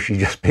 where she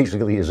just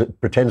basically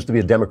pretends to be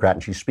a Democrat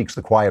and she speaks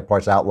the quiet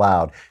parts out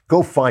loud.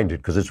 Go find it,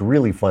 because it's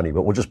really funny,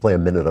 but we'll just play a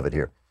minute of it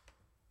here.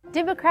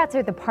 Democrats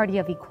are the party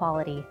of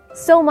equality,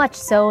 so much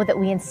so that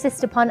we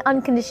insist upon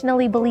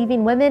unconditionally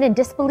believing women and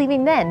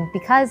disbelieving men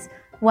because,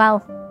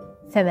 well,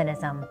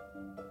 feminism.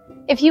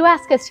 If you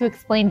ask us to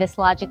explain this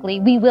logically,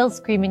 we will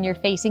scream in your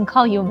face and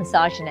call you a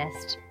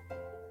misogynist.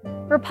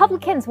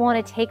 Republicans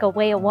want to take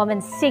away a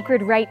woman's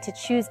sacred right to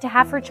choose to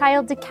have her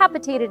child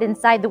decapitated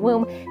inside the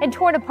womb and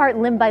torn apart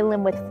limb by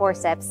limb with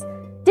forceps.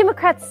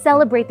 Democrats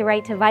celebrate the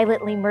right to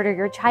violently murder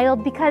your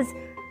child because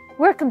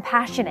we're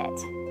compassionate.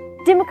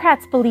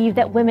 Democrats believe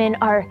that women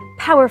are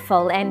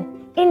powerful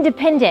and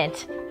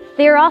independent.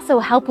 They are also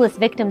helpless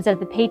victims of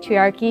the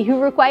patriarchy who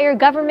require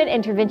government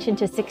intervention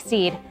to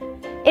succeed.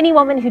 Any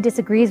woman who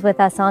disagrees with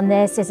us on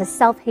this is a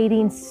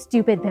self-hating,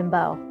 stupid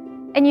bimbo.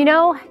 And you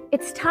know,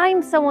 it's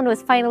time someone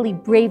was finally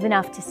brave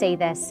enough to say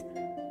this.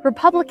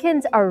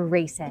 Republicans are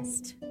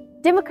racist.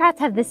 Democrats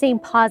have the same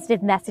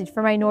positive message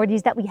for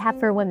minorities that we have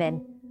for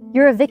women.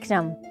 You're a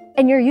victim,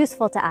 and you're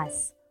useful to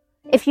us.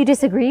 If you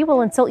disagree,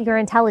 we'll insult your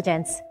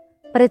intelligence.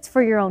 But it's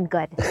for your own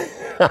good.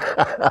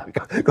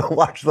 Go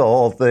watch the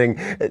whole thing.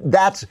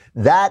 That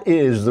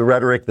is the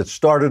rhetoric that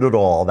started it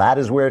all. That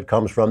is where it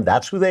comes from.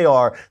 That's who they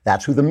are.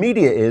 That's who the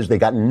media is. They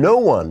got no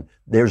one.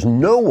 There's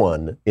no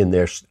one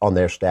on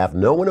their staff,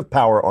 no one of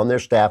power on their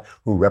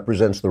staff who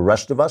represents the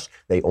rest of us.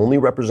 They only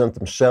represent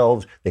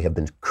themselves. They have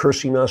been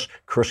cursing us,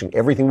 cursing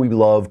everything we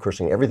love,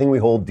 cursing everything we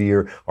hold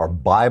dear, our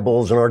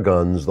Bibles and our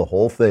guns, the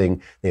whole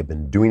thing. They've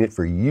been doing it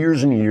for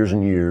years and years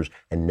and years,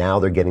 and now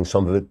they're getting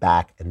some of it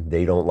back, and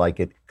they don't like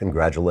it.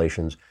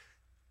 Congratulations.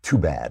 Too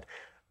bad.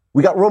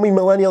 We got Roaming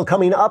Millennial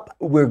coming up.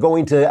 We're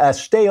going to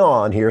stay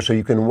on here so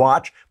you can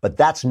watch, but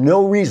that's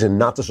no reason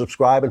not to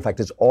subscribe. In fact,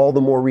 it's all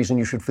the more reason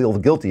you should feel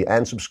guilty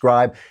and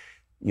subscribe.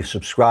 You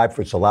subscribe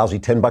for, it's a lousy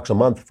 $10 a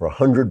month. For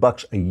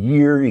 $100 a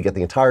year, you get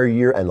the entire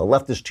year, and the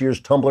Leftist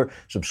Tears Tumblr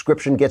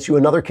subscription gets you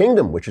Another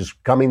Kingdom, which is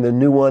coming, the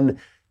new one,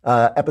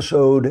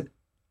 episode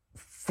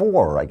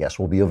 4, I guess,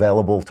 will be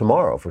available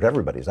tomorrow for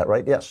everybody. Is that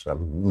right? Yes.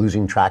 I'm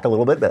losing track a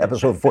little bit, but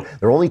episode 4,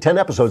 there are only 10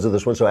 episodes of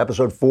this one, so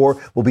episode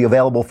 4 will be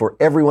available for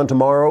everyone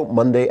tomorrow.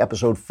 Monday,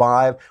 episode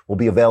 5 will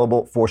be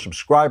available for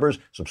subscribers.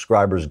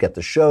 Subscribers get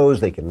the shows.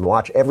 They can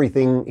watch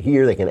everything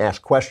here. They can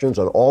ask questions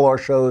on all our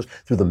shows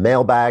through the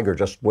mailbag, or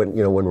just when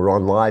we're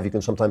on live, you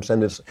can sometimes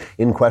send us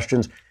in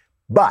questions.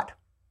 But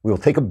we will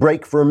take a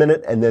break for a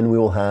minute, and then we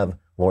will have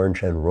Lauren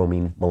Chen,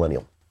 Roaming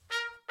Millennial.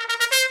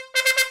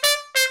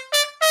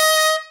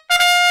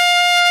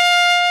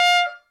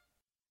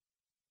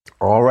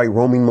 All right,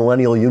 Roaming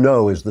Millennial, you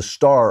know, is the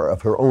star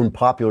of her own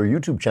popular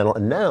YouTube channel,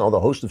 and now the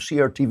host of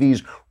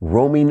CRTV's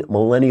Roaming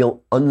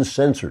Millennial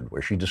Uncensored,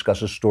 where she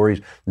discusses stories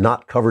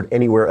not covered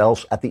anywhere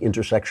else at the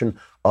intersection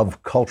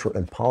of culture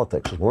and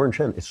politics. Lauren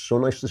Chen, it's so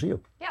nice to see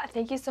you. Yeah,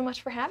 thank you so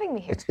much for having me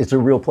here. It's a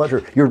real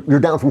pleasure. You're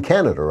down from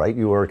Canada, right?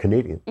 You are a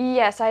Canadian.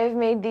 Yes, I have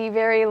made the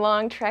very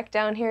long trek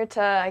down here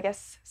to, I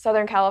guess,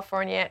 Southern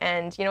California,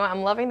 and you know,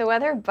 I'm loving the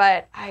weather,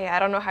 but I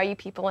don't know how you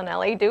people in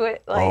LA do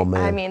it. Like, oh,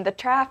 man. I mean, the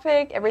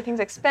traffic, everything's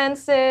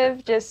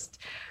expensive, just,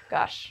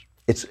 gosh.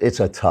 It's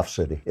a tough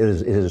city. It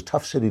is a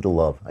tough city to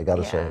love, I got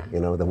to say. You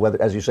know, the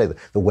weather, as you say,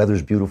 the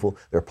weather's beautiful.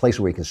 There are places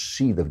where you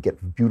can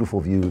get beautiful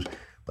views,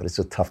 but it's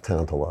a tough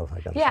town to love, I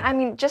got to say. Yeah, I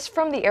mean, just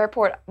from the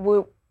airport,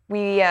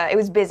 it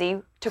was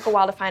busy. Took a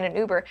while to find an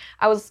Uber.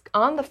 I was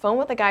on the phone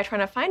with a guy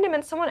trying to find him,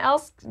 and someone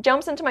else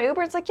jumps into my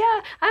Uber. It's like, yeah,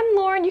 I'm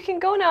Lauren. You can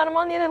go now. And I'm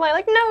on the other line.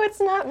 Like, no, it's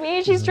not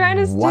me. She's trying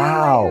to steal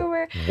my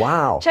Uber.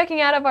 Wow.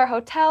 Checking out of our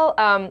hotel,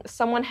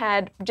 someone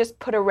had just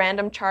put a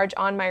random charge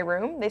on my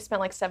room. They spent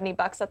like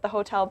 $70 at the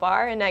hotel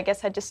bar, and I guess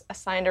had just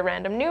assigned a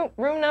random new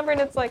room number. And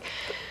it's like,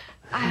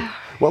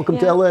 welcome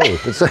to LA.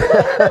 It's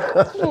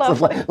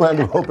a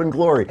land of hope and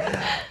glory.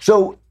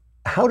 So,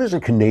 how does a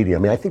Canadian, I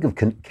mean, I think of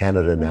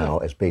Canada now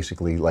as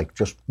basically like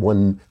just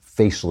one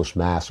faceless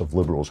mass of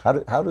liberals. How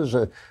does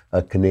a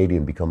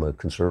Canadian become a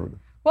conservative?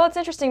 Well, it's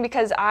interesting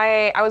because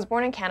I was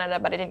born in Canada,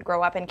 but I didn't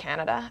grow up in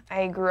Canada.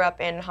 I grew up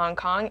in Hong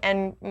Kong,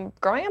 and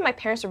growing up, my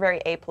parents were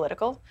very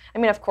apolitical. I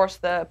mean, of course,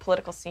 the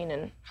political scene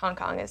in Hong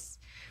Kong is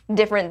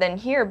different than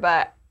here,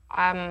 but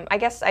I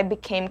guess I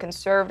became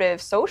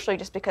conservative socially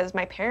just because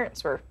my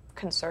parents were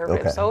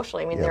conservative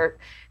socially. I mean, there are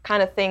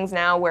kind of things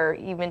now where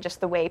even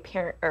just the way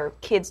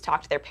kids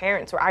talk to their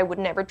parents, where I would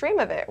never dream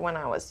of it when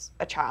I was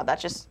a child.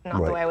 That's just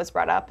not the way I was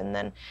brought up. And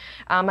then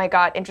I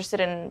got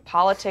interested in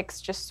politics,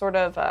 just sort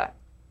of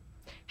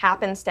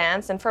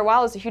happenstance. And for a while,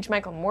 I was a huge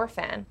Michael Moore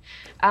fan.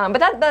 But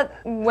that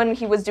when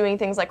he was doing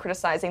things like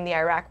criticizing the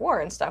Iraq War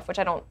and stuff, which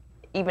I don't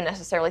even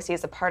necessarily see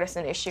as a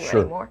partisan issue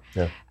anymore.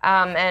 Yeah.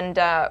 And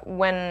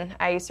when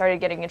I started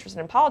getting interested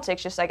in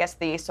politics, just I guess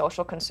the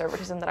social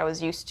conservatism that I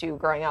was used to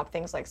growing up,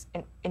 things like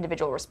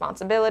individual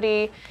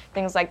responsibility,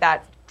 things like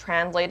that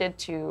translated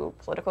to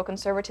political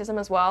conservatism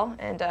as well.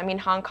 And I mean,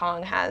 Hong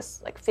Kong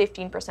has like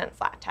 15%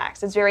 flat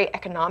tax. It's very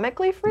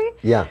economically free.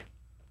 Yeah.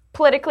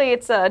 Politically,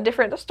 it's a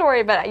different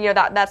story, but you know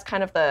that's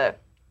kind of the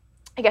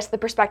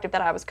perspective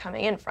that I was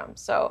coming in from.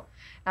 So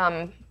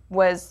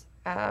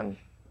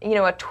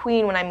a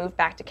tween when I moved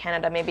back to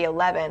Canada, maybe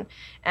 11,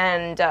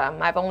 and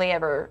I've only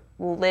ever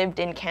lived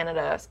in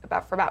Canada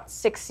for about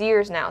 6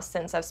 years now,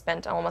 since I've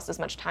spent almost as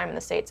much time in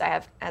the States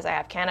as I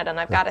have Canada. And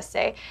I've got to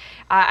say,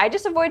 I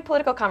just avoid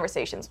political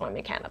conversations when I'm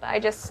in Canada.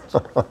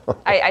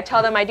 I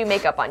tell them I do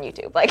makeup on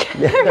YouTube. Like, I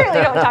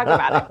really don't talk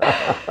about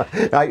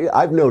it.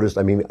 I've noticed,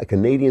 I mean,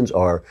 Canadians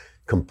are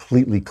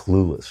completely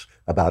clueless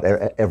about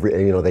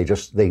they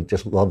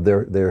just love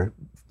their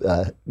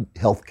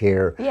health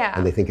care,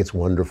 and they think it's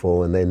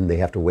wonderful, and then they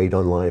have to wait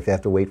online. If they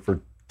have to wait for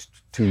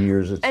 2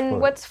 years, it's fun.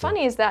 What's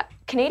funny is that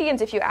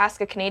Canadians, if you ask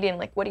a Canadian,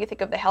 like, what do you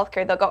think of the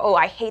healthcare, they'll go, oh,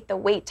 I hate the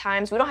wait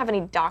times. We don't have any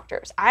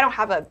doctors. I don't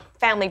have a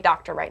family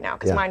doctor right now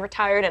because mine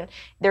retired, and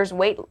there's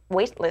wait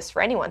lists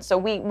for anyone. So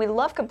we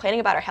love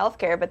complaining about our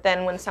healthcare, but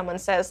then when someone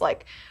says,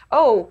 like,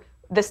 oh,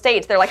 the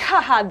States, they're like,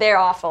 haha, they're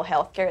awful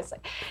healthcare. It's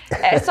like,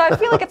 so I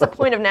feel like it's a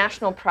point of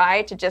national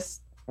pride to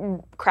just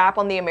crap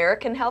on the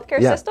American healthcare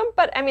system,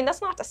 but I mean,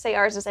 that's not to say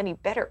ours is any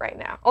better right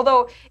now.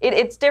 Although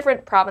it's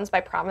different province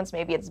by province,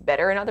 maybe it's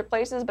better in other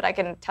places, but I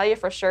can tell you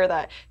for sure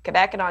that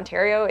Quebec and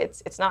Ontario,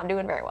 it's not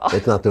doing very well.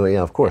 It's not doing,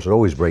 of course, it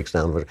always breaks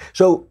down.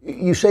 So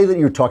you say that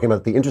you're talking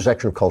about the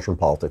intersection of culture and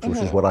politics, which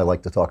is what I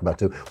like to talk about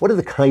too. What are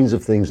the kinds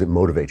of things that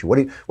motivate you?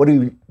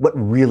 What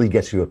really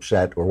gets you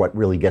upset, or what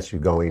really gets you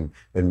going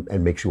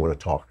and makes you want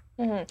to talk?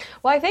 Well,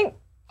 I think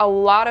a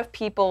lot of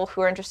people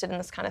who are interested in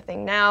this kind of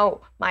thing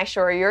now, my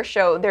show or your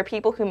show, they're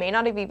people who may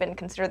not have even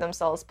considered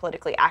themselves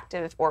politically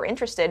active or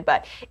interested,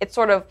 but it's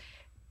sort of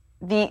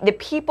the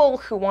people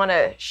who want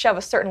to shove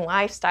a certain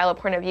lifestyle or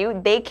point of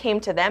view, they came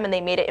to them and they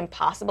made it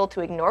impossible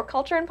to ignore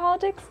culture and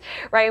politics,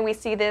 right? We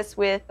see this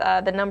with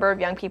the number of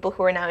young people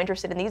who are now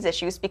interested in these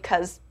issues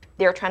because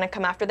they're trying to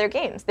come after their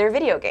games, their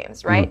video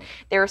games, right?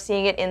 They're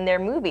seeing it in their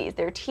movies,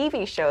 their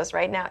TV shows.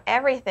 Right now,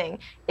 everything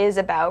is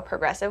about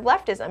progressive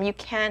leftism. You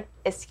can't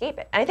escape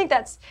it. And I think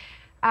that's,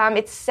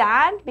 it's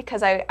sad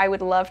because I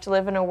would love to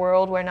live in a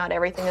world where not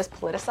everything is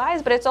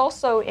politicized, but it's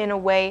also, in a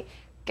way,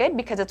 good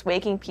because it's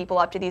waking people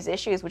up to these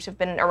issues, which have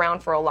been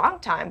around for a long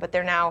time, but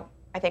they're now,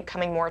 I think,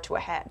 coming more to a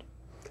head.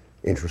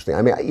 Interesting.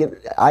 I mean,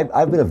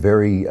 I've been a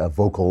very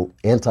vocal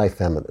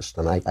anti-feminist,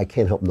 and I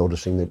can't help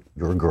noticing that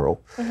you're a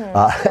girl.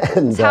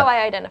 It's how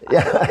I identify.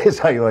 Yeah, it's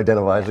how you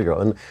identify as a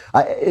girl. And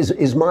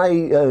is my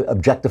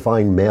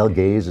objectifying male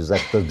gaze, is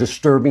that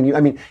disturbing you?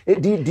 I mean,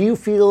 do you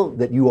feel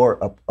that you are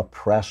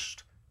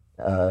oppressed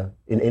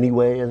in any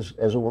way as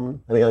a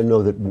woman? I mean, I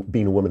know that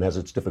being a woman has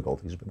its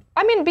difficulties. But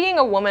I mean, being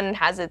a woman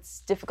has its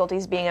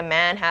difficulties. Being a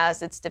man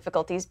has its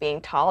difficulties. Being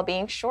tall,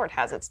 being short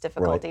has its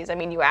difficulties. Right. I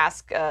mean, you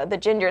ask the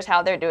gingers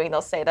how they're doing,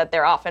 they'll say that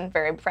they're often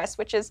very oppressed,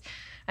 which is,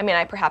 I mean,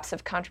 I perhaps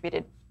have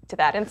contributed to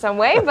that in some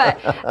way.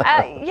 But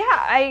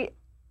I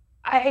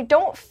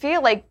don't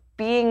feel like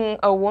being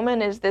a woman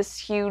is this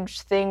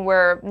huge thing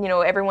where, you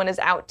know, everyone is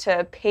out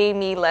to pay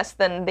me less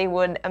than they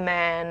would a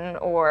man,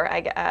 or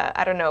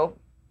I don't know,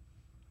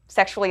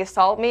 sexually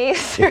assault me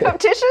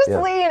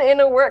surreptitiously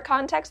in a work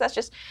context. That's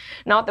just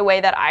not the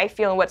way that I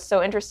feel. And what's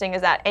so interesting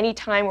is that any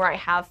time where I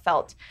have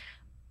felt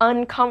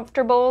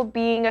uncomfortable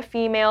being a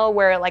female,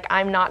 where like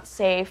I'm not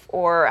safe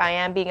or I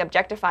am being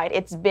objectified,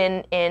 it's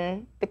been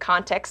in the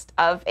context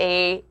of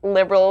a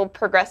liberal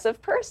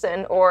progressive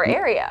person or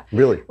area.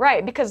 Really?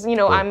 Right, because you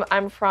know,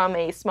 I'm from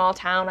a small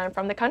town, I'm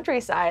from the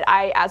countryside.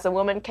 I as a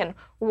woman can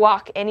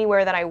walk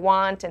anywhere that I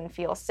want and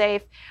feel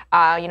safe.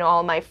 You know,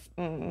 all my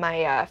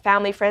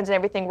family, friends and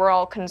everything, we're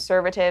all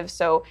conservative,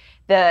 so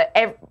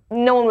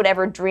no one would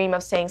ever dream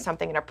of saying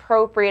something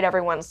inappropriate.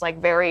 Everyone's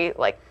like very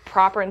like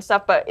proper and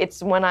stuff, but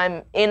it's when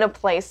I'm in a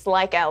place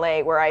like LA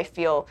where I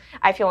feel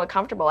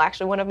uncomfortable.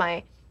 Actually, one of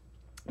my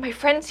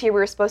friends here, we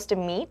were supposed to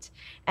meet,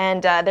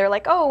 and they're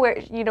like, oh, where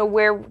do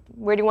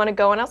you want to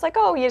go? And I was like,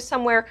 oh,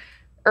 somewhere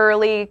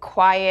early,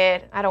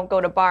 quiet. I don't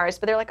go to bars.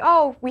 But they're like,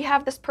 oh, we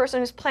have this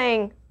person who's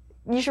playing.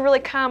 You should really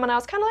come. And I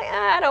was kind of like,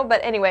 I don't.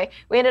 But anyway,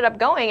 we ended up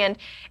going, and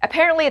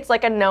apparently it's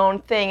like a known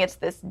thing. It's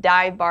this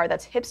dive bar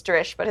that's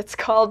hipsterish, but it's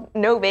called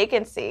No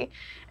Vacancy.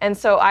 And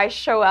so I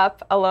show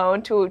up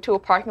alone to a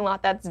parking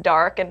lot that's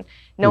dark, and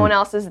no one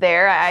else is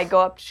there. I go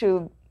up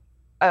to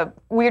a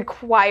weird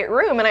quiet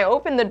room, and I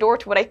open the door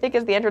to what I think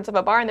is the entrance of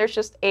a bar, and there's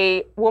just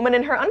a woman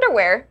in her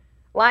underwear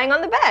lying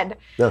on the bed.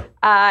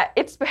 Yeah.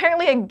 It's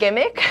apparently a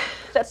gimmick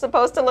that's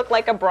supposed to look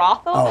like a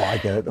brothel. Oh, I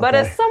get it. But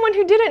as someone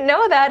who didn't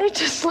know that, it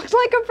just looked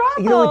like a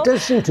brothel. You know, it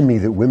does seem to me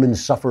that women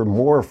suffer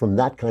more from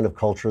that kind of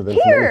culture than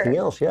from anything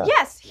else. Yeah.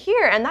 Yes,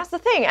 here, and that's the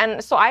thing.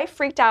 And so I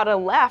freaked out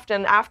and left,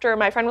 and after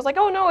my friend was like,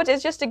 oh no,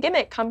 it's just a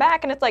gimmick, come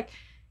back. And it's like,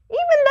 even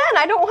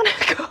then, I don't want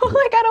to go.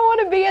 Like, I don't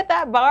want to be at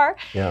that bar.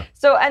 Yeah.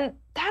 So, and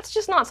that's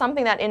just not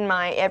something that in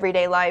my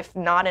everyday life,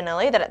 not in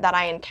LA, that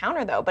I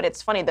encounter though. But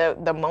it's funny,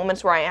 the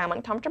moments where I am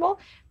uncomfortable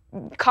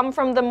come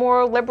from the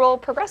more liberal,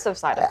 progressive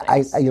side of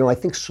things. I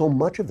think so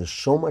much of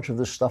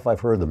this stuff I've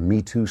heard, the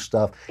Me Too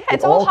stuff. Yeah,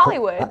 it's all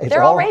Hollywood.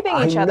 They're all raping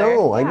each other.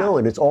 I know,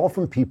 and it's all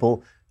from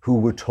people who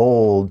were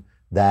told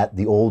that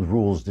the old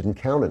rules didn't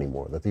count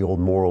anymore, that the old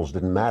morals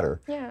didn't matter,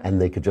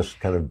 and they could just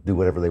kind of do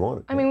whatever they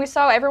wanted. I mean, we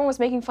saw everyone was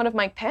making fun of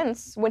Mike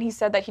Pence when he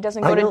said that he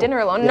doesn't go to dinner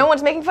alone. Yeah. No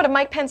one's making fun of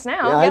Mike Pence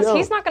now. Yes,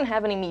 he's not going to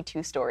have any Me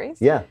Too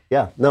stories. Yeah.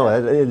 No,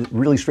 it's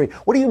really strange.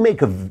 What do you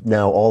make of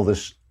now all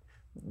this,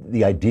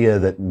 the idea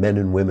that men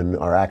and women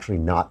are actually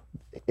not,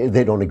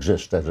 they don't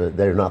exist,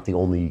 they're not the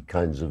only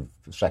kinds of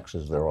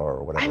sexes there are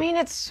or whatever? I mean,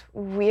 it's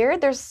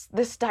weird. There's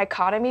this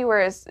dichotomy,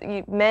 whereas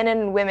men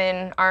and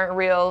women aren't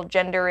real,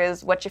 gender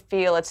is what you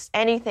feel, it's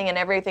anything and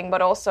everything,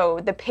 but also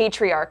the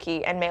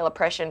patriarchy and male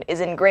oppression is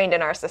ingrained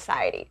in our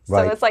society. So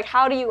it's like,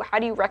 how do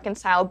you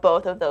reconcile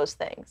both of those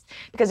things?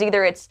 Because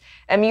either it's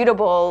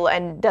immutable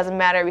and doesn't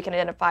matter, we can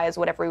identify as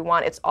whatever we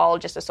want, it's all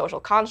just a social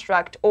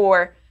construct,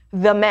 or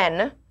the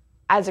men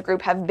as a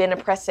group have been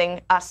oppressing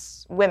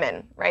us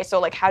women, right? So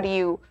like,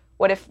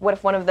 what if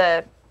one of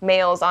the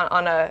males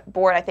on a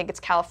board, I think it's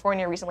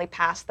California, recently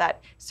passed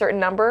that certain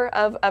number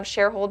of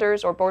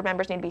shareholders or board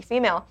members need to be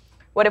female.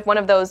 What if one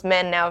of those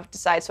men now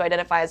decides to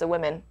identify as a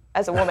woman?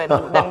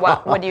 Then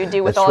what do you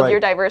do with all of your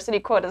diversity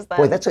quotas then?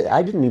 Boy,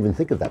 I didn't even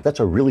think of that. That's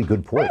a really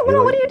good point. Right,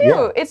 what do you do?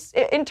 Yeah. It's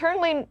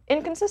internally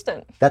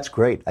inconsistent. That's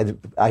great.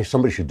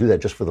 Somebody should do that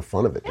just for the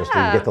fun of it, just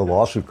to get the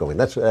lawsuit going.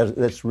 That's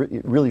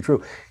really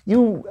true.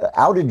 You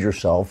outed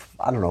yourself,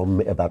 I don't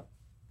know, about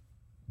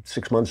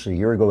 6 months, a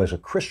year ago as a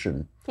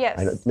Christian.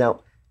 Yes. Now,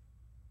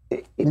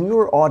 in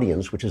your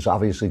audience, which is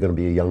obviously going to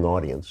be a young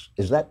audience,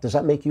 does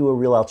that make you a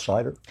real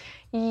outsider?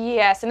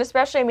 Yes, and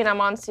especially, I mean, I'm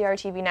on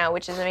CRTV now,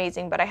 which is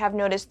amazing, but I have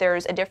noticed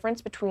there's a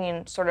difference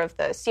between sort of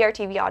the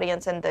CRTV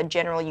audience and the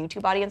general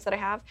YouTube audience that I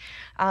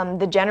have.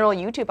 The general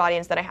YouTube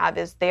audience that I have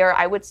is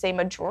I would say,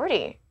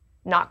 majority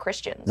not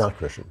Christians. Not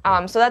Christian.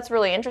 So that's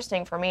really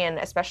interesting for me, and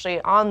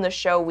especially on the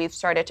show, we've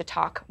started to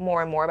talk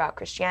more and more about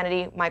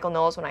Christianity. Michael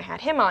Knowles, when I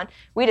had him on,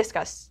 we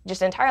discussed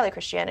just entirely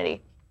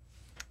Christianity.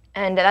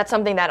 And that's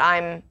something that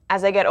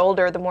as I get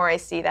older, the more I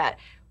see that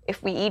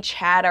if we each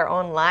had our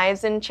own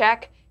lives in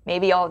check,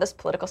 maybe all of this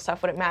political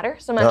stuff wouldn't matter.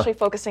 So I'm actually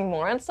focusing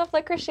more on stuff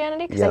like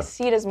Christianity because I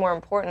see it as more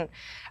important.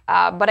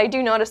 But I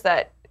do notice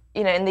that,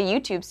 you know, in the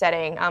YouTube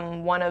setting,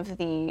 I'm one of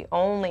the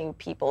only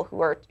people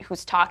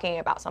who's talking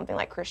about something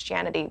like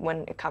Christianity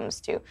when it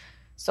comes to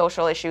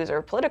social issues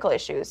or political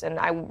issues. And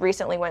I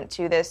recently went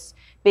to this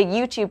big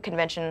YouTube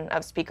convention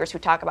of speakers who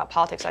talk about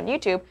politics on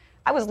YouTube.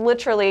 I was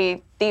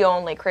literally the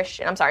only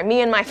Christian. I'm sorry, me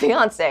and my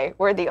fiance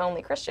were the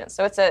only Christians.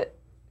 So it's a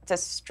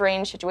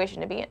strange situation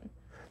to be in.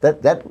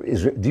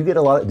 Do you get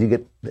a lot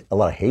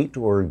of hate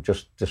or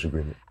just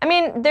disagreement? I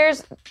mean,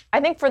 I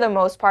think for the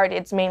most part,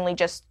 it's mainly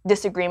just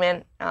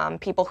disagreement.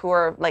 People who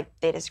are like,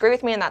 they disagree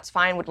with me, and that's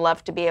fine. Would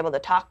love to be able to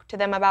talk to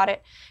them about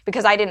it,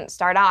 because I didn't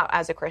start out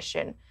as a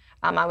Christian.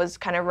 I was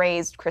kind of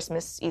raised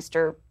Christmas,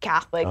 Easter,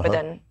 Catholic, but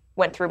then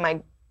went through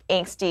my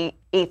angsty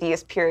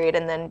atheist period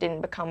and then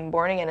didn't become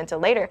born again until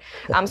later.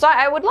 So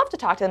I would love to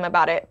talk to them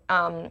about it.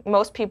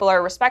 Most people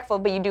are respectful,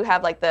 but you do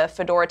have like the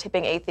fedora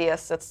tipping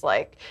atheists. It's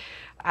like,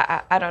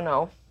 I don't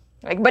know.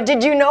 Like, but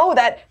did you know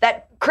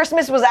that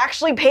Christmas was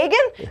actually pagan?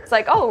 It's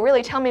like, oh,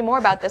 really? Tell me more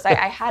about this. I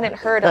hadn't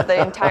heard of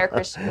the entire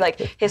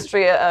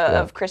history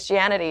of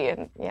Christianity,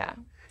 and yeah.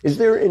 Is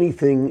there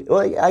anything?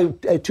 Well, I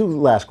have two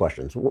last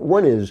questions.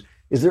 One is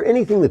there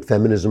anything that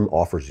feminism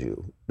offers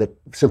you that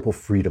simple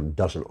freedom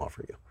doesn't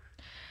offer you?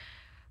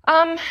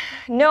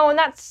 No, and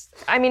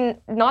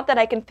not that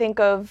I can think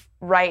of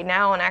right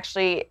now. And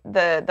actually,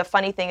 the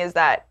funny thing is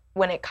that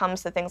when it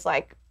comes to things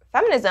like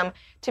feminism,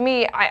 to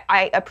me,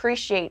 I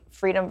appreciate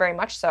freedom very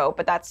much so,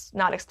 but that's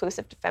not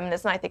exclusive to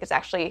feminism. I think it's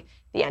actually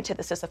the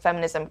antithesis of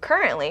feminism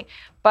currently.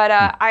 But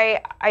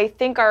I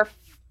think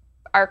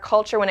our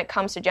culture, when it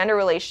comes to gender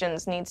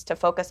relations, needs to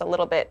focus a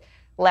little bit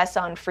less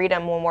on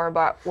freedom when we're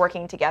about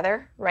working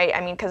together, right? I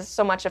mean, because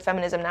so much of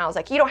feminism now is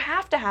like, you don't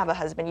have to have a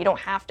husband, you don't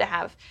have to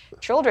have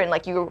children,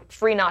 like you're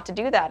free not to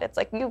do that. It's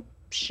like, you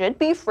should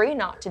be free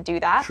not to do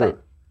that, sure.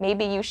 But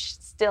maybe you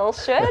still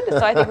should. So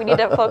I think we need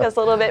to focus a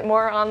little bit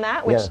more on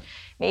that, which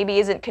maybe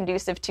isn't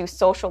conducive to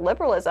social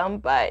liberalism,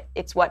 but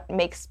it's what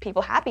makes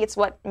people happy. It's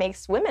what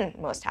makes women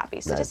most happy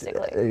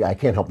statistically. I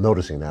can't help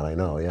noticing that, I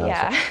know.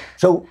 Yeah.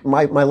 So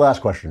my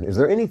last question, is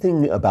there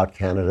anything about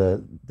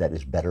Canada that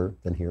is better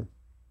than here?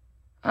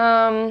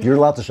 You're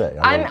allowed to say.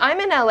 I'm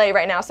in LA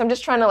right now, so I'm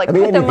just trying to put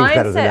the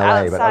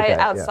mindset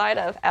outside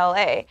of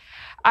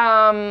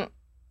LA.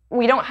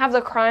 We don't have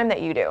the crime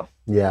that you do.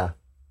 Yeah.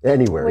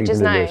 Anywhere, which even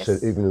is nice.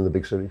 Even in the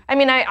big city. I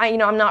mean,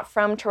 I'm not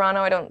from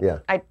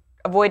Toronto. I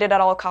avoid it at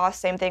all costs.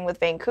 Same thing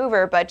with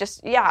Vancouver. But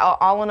just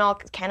all in all,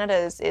 Canada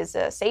is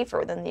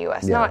safer than the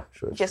U.S.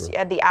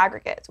 At the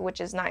aggregate,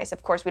 which is nice.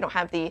 Of course, we don't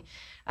have the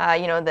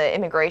the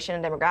immigration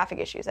and demographic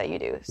issues that you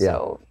do.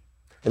 So.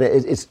 And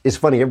it's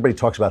funny. Everybody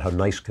talks about how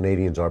nice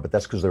Canadians are, but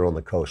that's because they're on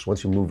the coast.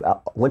 Once you move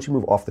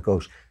off the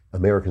coast,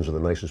 Americans are the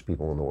nicest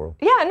people in the world.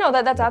 Yeah, no,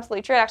 that's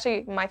absolutely true.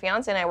 Actually, my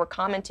fiance and I were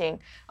commenting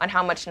on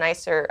how much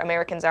nicer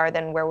Americans are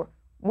than where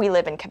we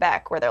live in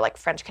Quebec, where they're like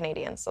French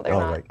Canadians, so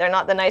they're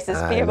not the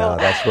nicest people. Know,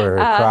 that's where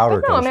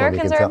Crowder comes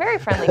Americans from. are very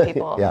friendly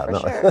people.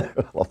 Sure.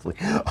 Lovely.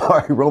 All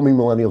right, Roaming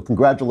Millennial,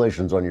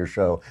 congratulations on your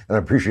show, and I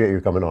appreciate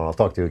you coming on. I'll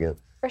talk to you again.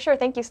 For sure.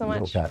 Thank you so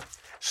much. Okay.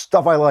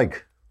 Stuff I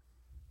like.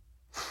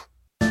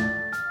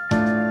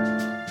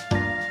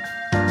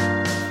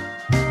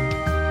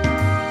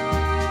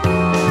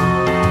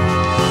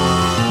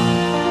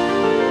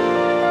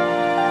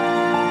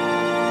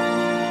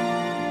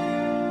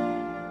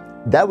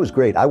 That was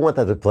great. I want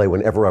that to play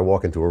whenever I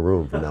walk into a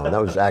room from now on.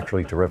 That was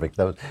actually terrific.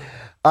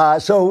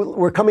 So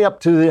we're coming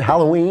up to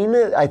Halloween.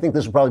 I think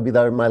this will probably be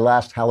my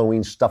last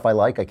Halloween Stuff I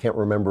Like. I can't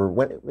remember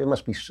when. It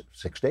must be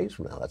 6 days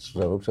from now.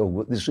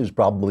 So this is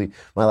probably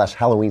my last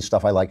Halloween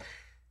Stuff I Like.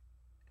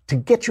 To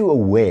get you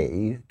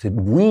away, to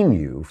wean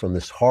you from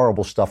this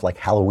horrible stuff like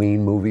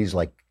Halloween movies,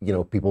 like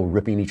people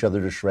ripping each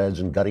other to shreds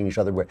and gutting each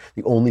other, where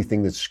the only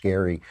thing that's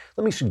scary.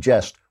 Let me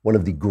suggest one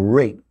of the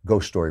great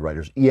ghost story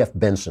writers, E.F.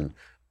 Benson.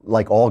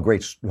 Like all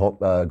great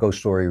ghost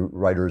story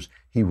writers,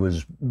 he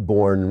was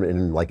born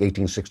in like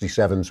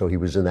 1867, so he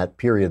was in that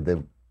period,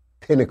 the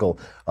pinnacle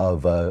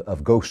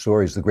of ghost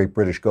stories, the great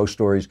British ghost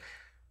stories.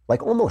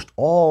 Like almost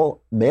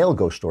all male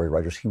ghost story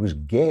writers, he was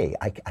gay.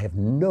 I have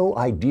no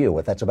idea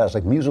what that's about. It's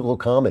like musical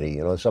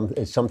comedy. Some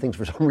things,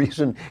 for some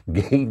reason,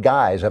 gay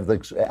guys have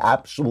the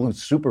absolute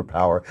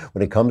superpower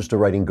when it comes to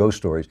writing ghost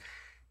stories.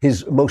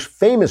 His most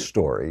famous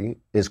story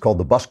is called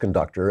The Bus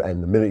Conductor,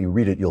 and the minute you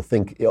read it, you'll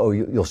think,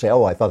 you'll say,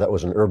 I thought that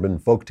was an urban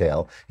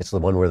folktale. It's the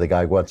one where the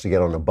guy wants to get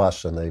on a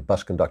bus, and the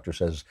bus conductor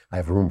says, I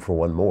have room for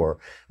one more.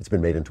 It's been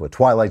made into a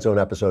Twilight Zone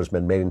episode. It's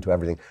been made into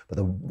everything.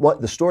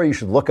 But the story you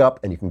should look up,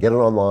 and you can get it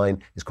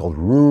online, is called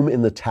Room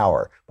in the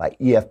Tower by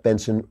E.F.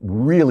 Benson.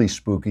 Really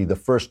spooky. The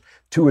first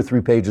 2 or 3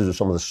 pages are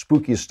some of the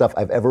spookiest stuff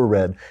I've ever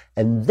read.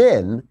 And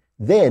then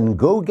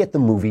go get the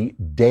movie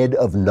Dead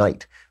of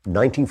Night,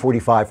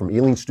 1945 from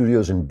Ealing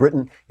Studios in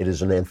Britain. It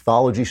is an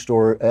anthology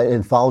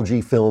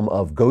film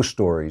of ghost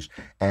stories,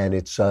 and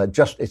it's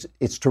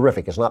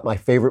terrific. It's not my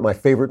favorite. My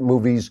favorite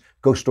movies,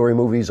 ghost story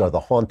movies, are The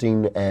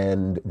Haunting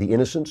and The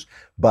Innocents,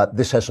 but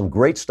this has some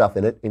great stuff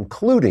in it,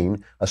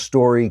 including a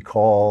story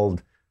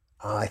called,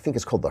 I think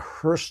it's called The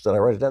Hearse. Did I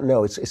write it down?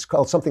 No, it's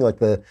called something like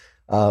the.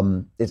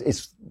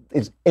 It's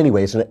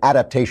an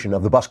adaptation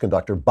of The Bus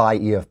Conductor by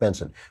E.F.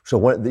 Benson.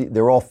 So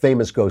they're all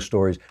famous ghost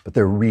stories, but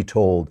they're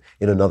retold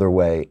in another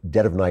way.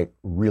 Dead of Night,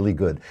 really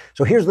good.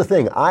 So here's the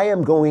thing. I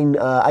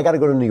got to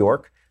go to New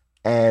York,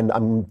 and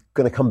I'm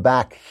going to come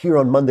back here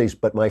on Mondays,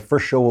 but my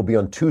first show will be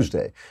on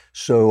Tuesday.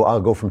 So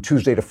I'll go from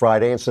Tuesday to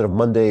Friday instead of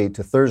Monday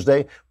to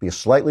Thursday. Be a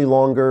slightly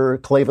longer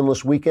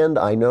Klavanless weekend,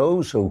 I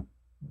know, so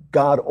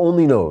God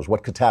only knows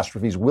what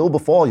catastrophes will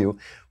befall you,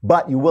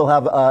 but you will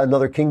have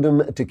another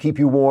kingdom to keep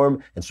you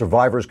warm, and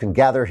survivors can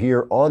gather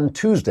here on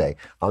Tuesday.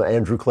 I'm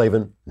Andrew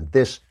Klavan, and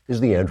this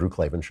is The Andrew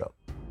Klavan Show.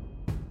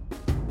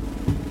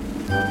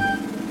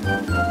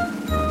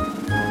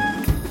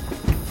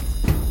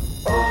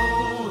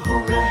 Oh,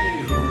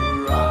 hooray,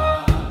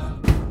 hurrah.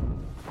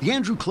 The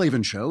Andrew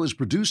Klavan Show is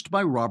produced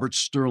by Robert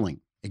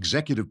Sterling.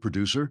 Executive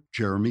producer,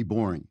 Jeremy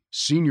Boring.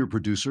 Senior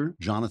producer,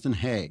 Jonathan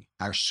Hay.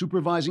 Our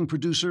supervising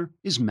producer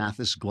is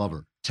Mathis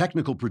Glover.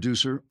 Technical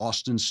producer,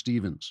 Austin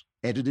Stevens.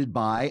 Edited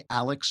by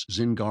Alex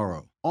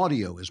Zingaro.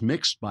 Audio is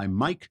mixed by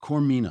Mike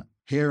Cormina.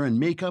 Hair and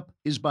makeup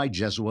is by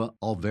Jesua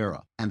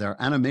Alvera. And our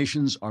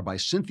animations are by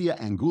Cynthia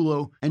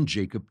Angulo and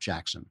Jacob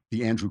Jackson.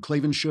 The Andrew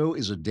Klavan Show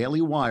is a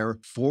Daily Wire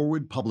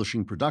Forward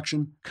Publishing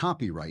production.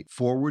 Copyright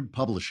Forward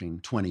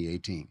Publishing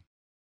 2018.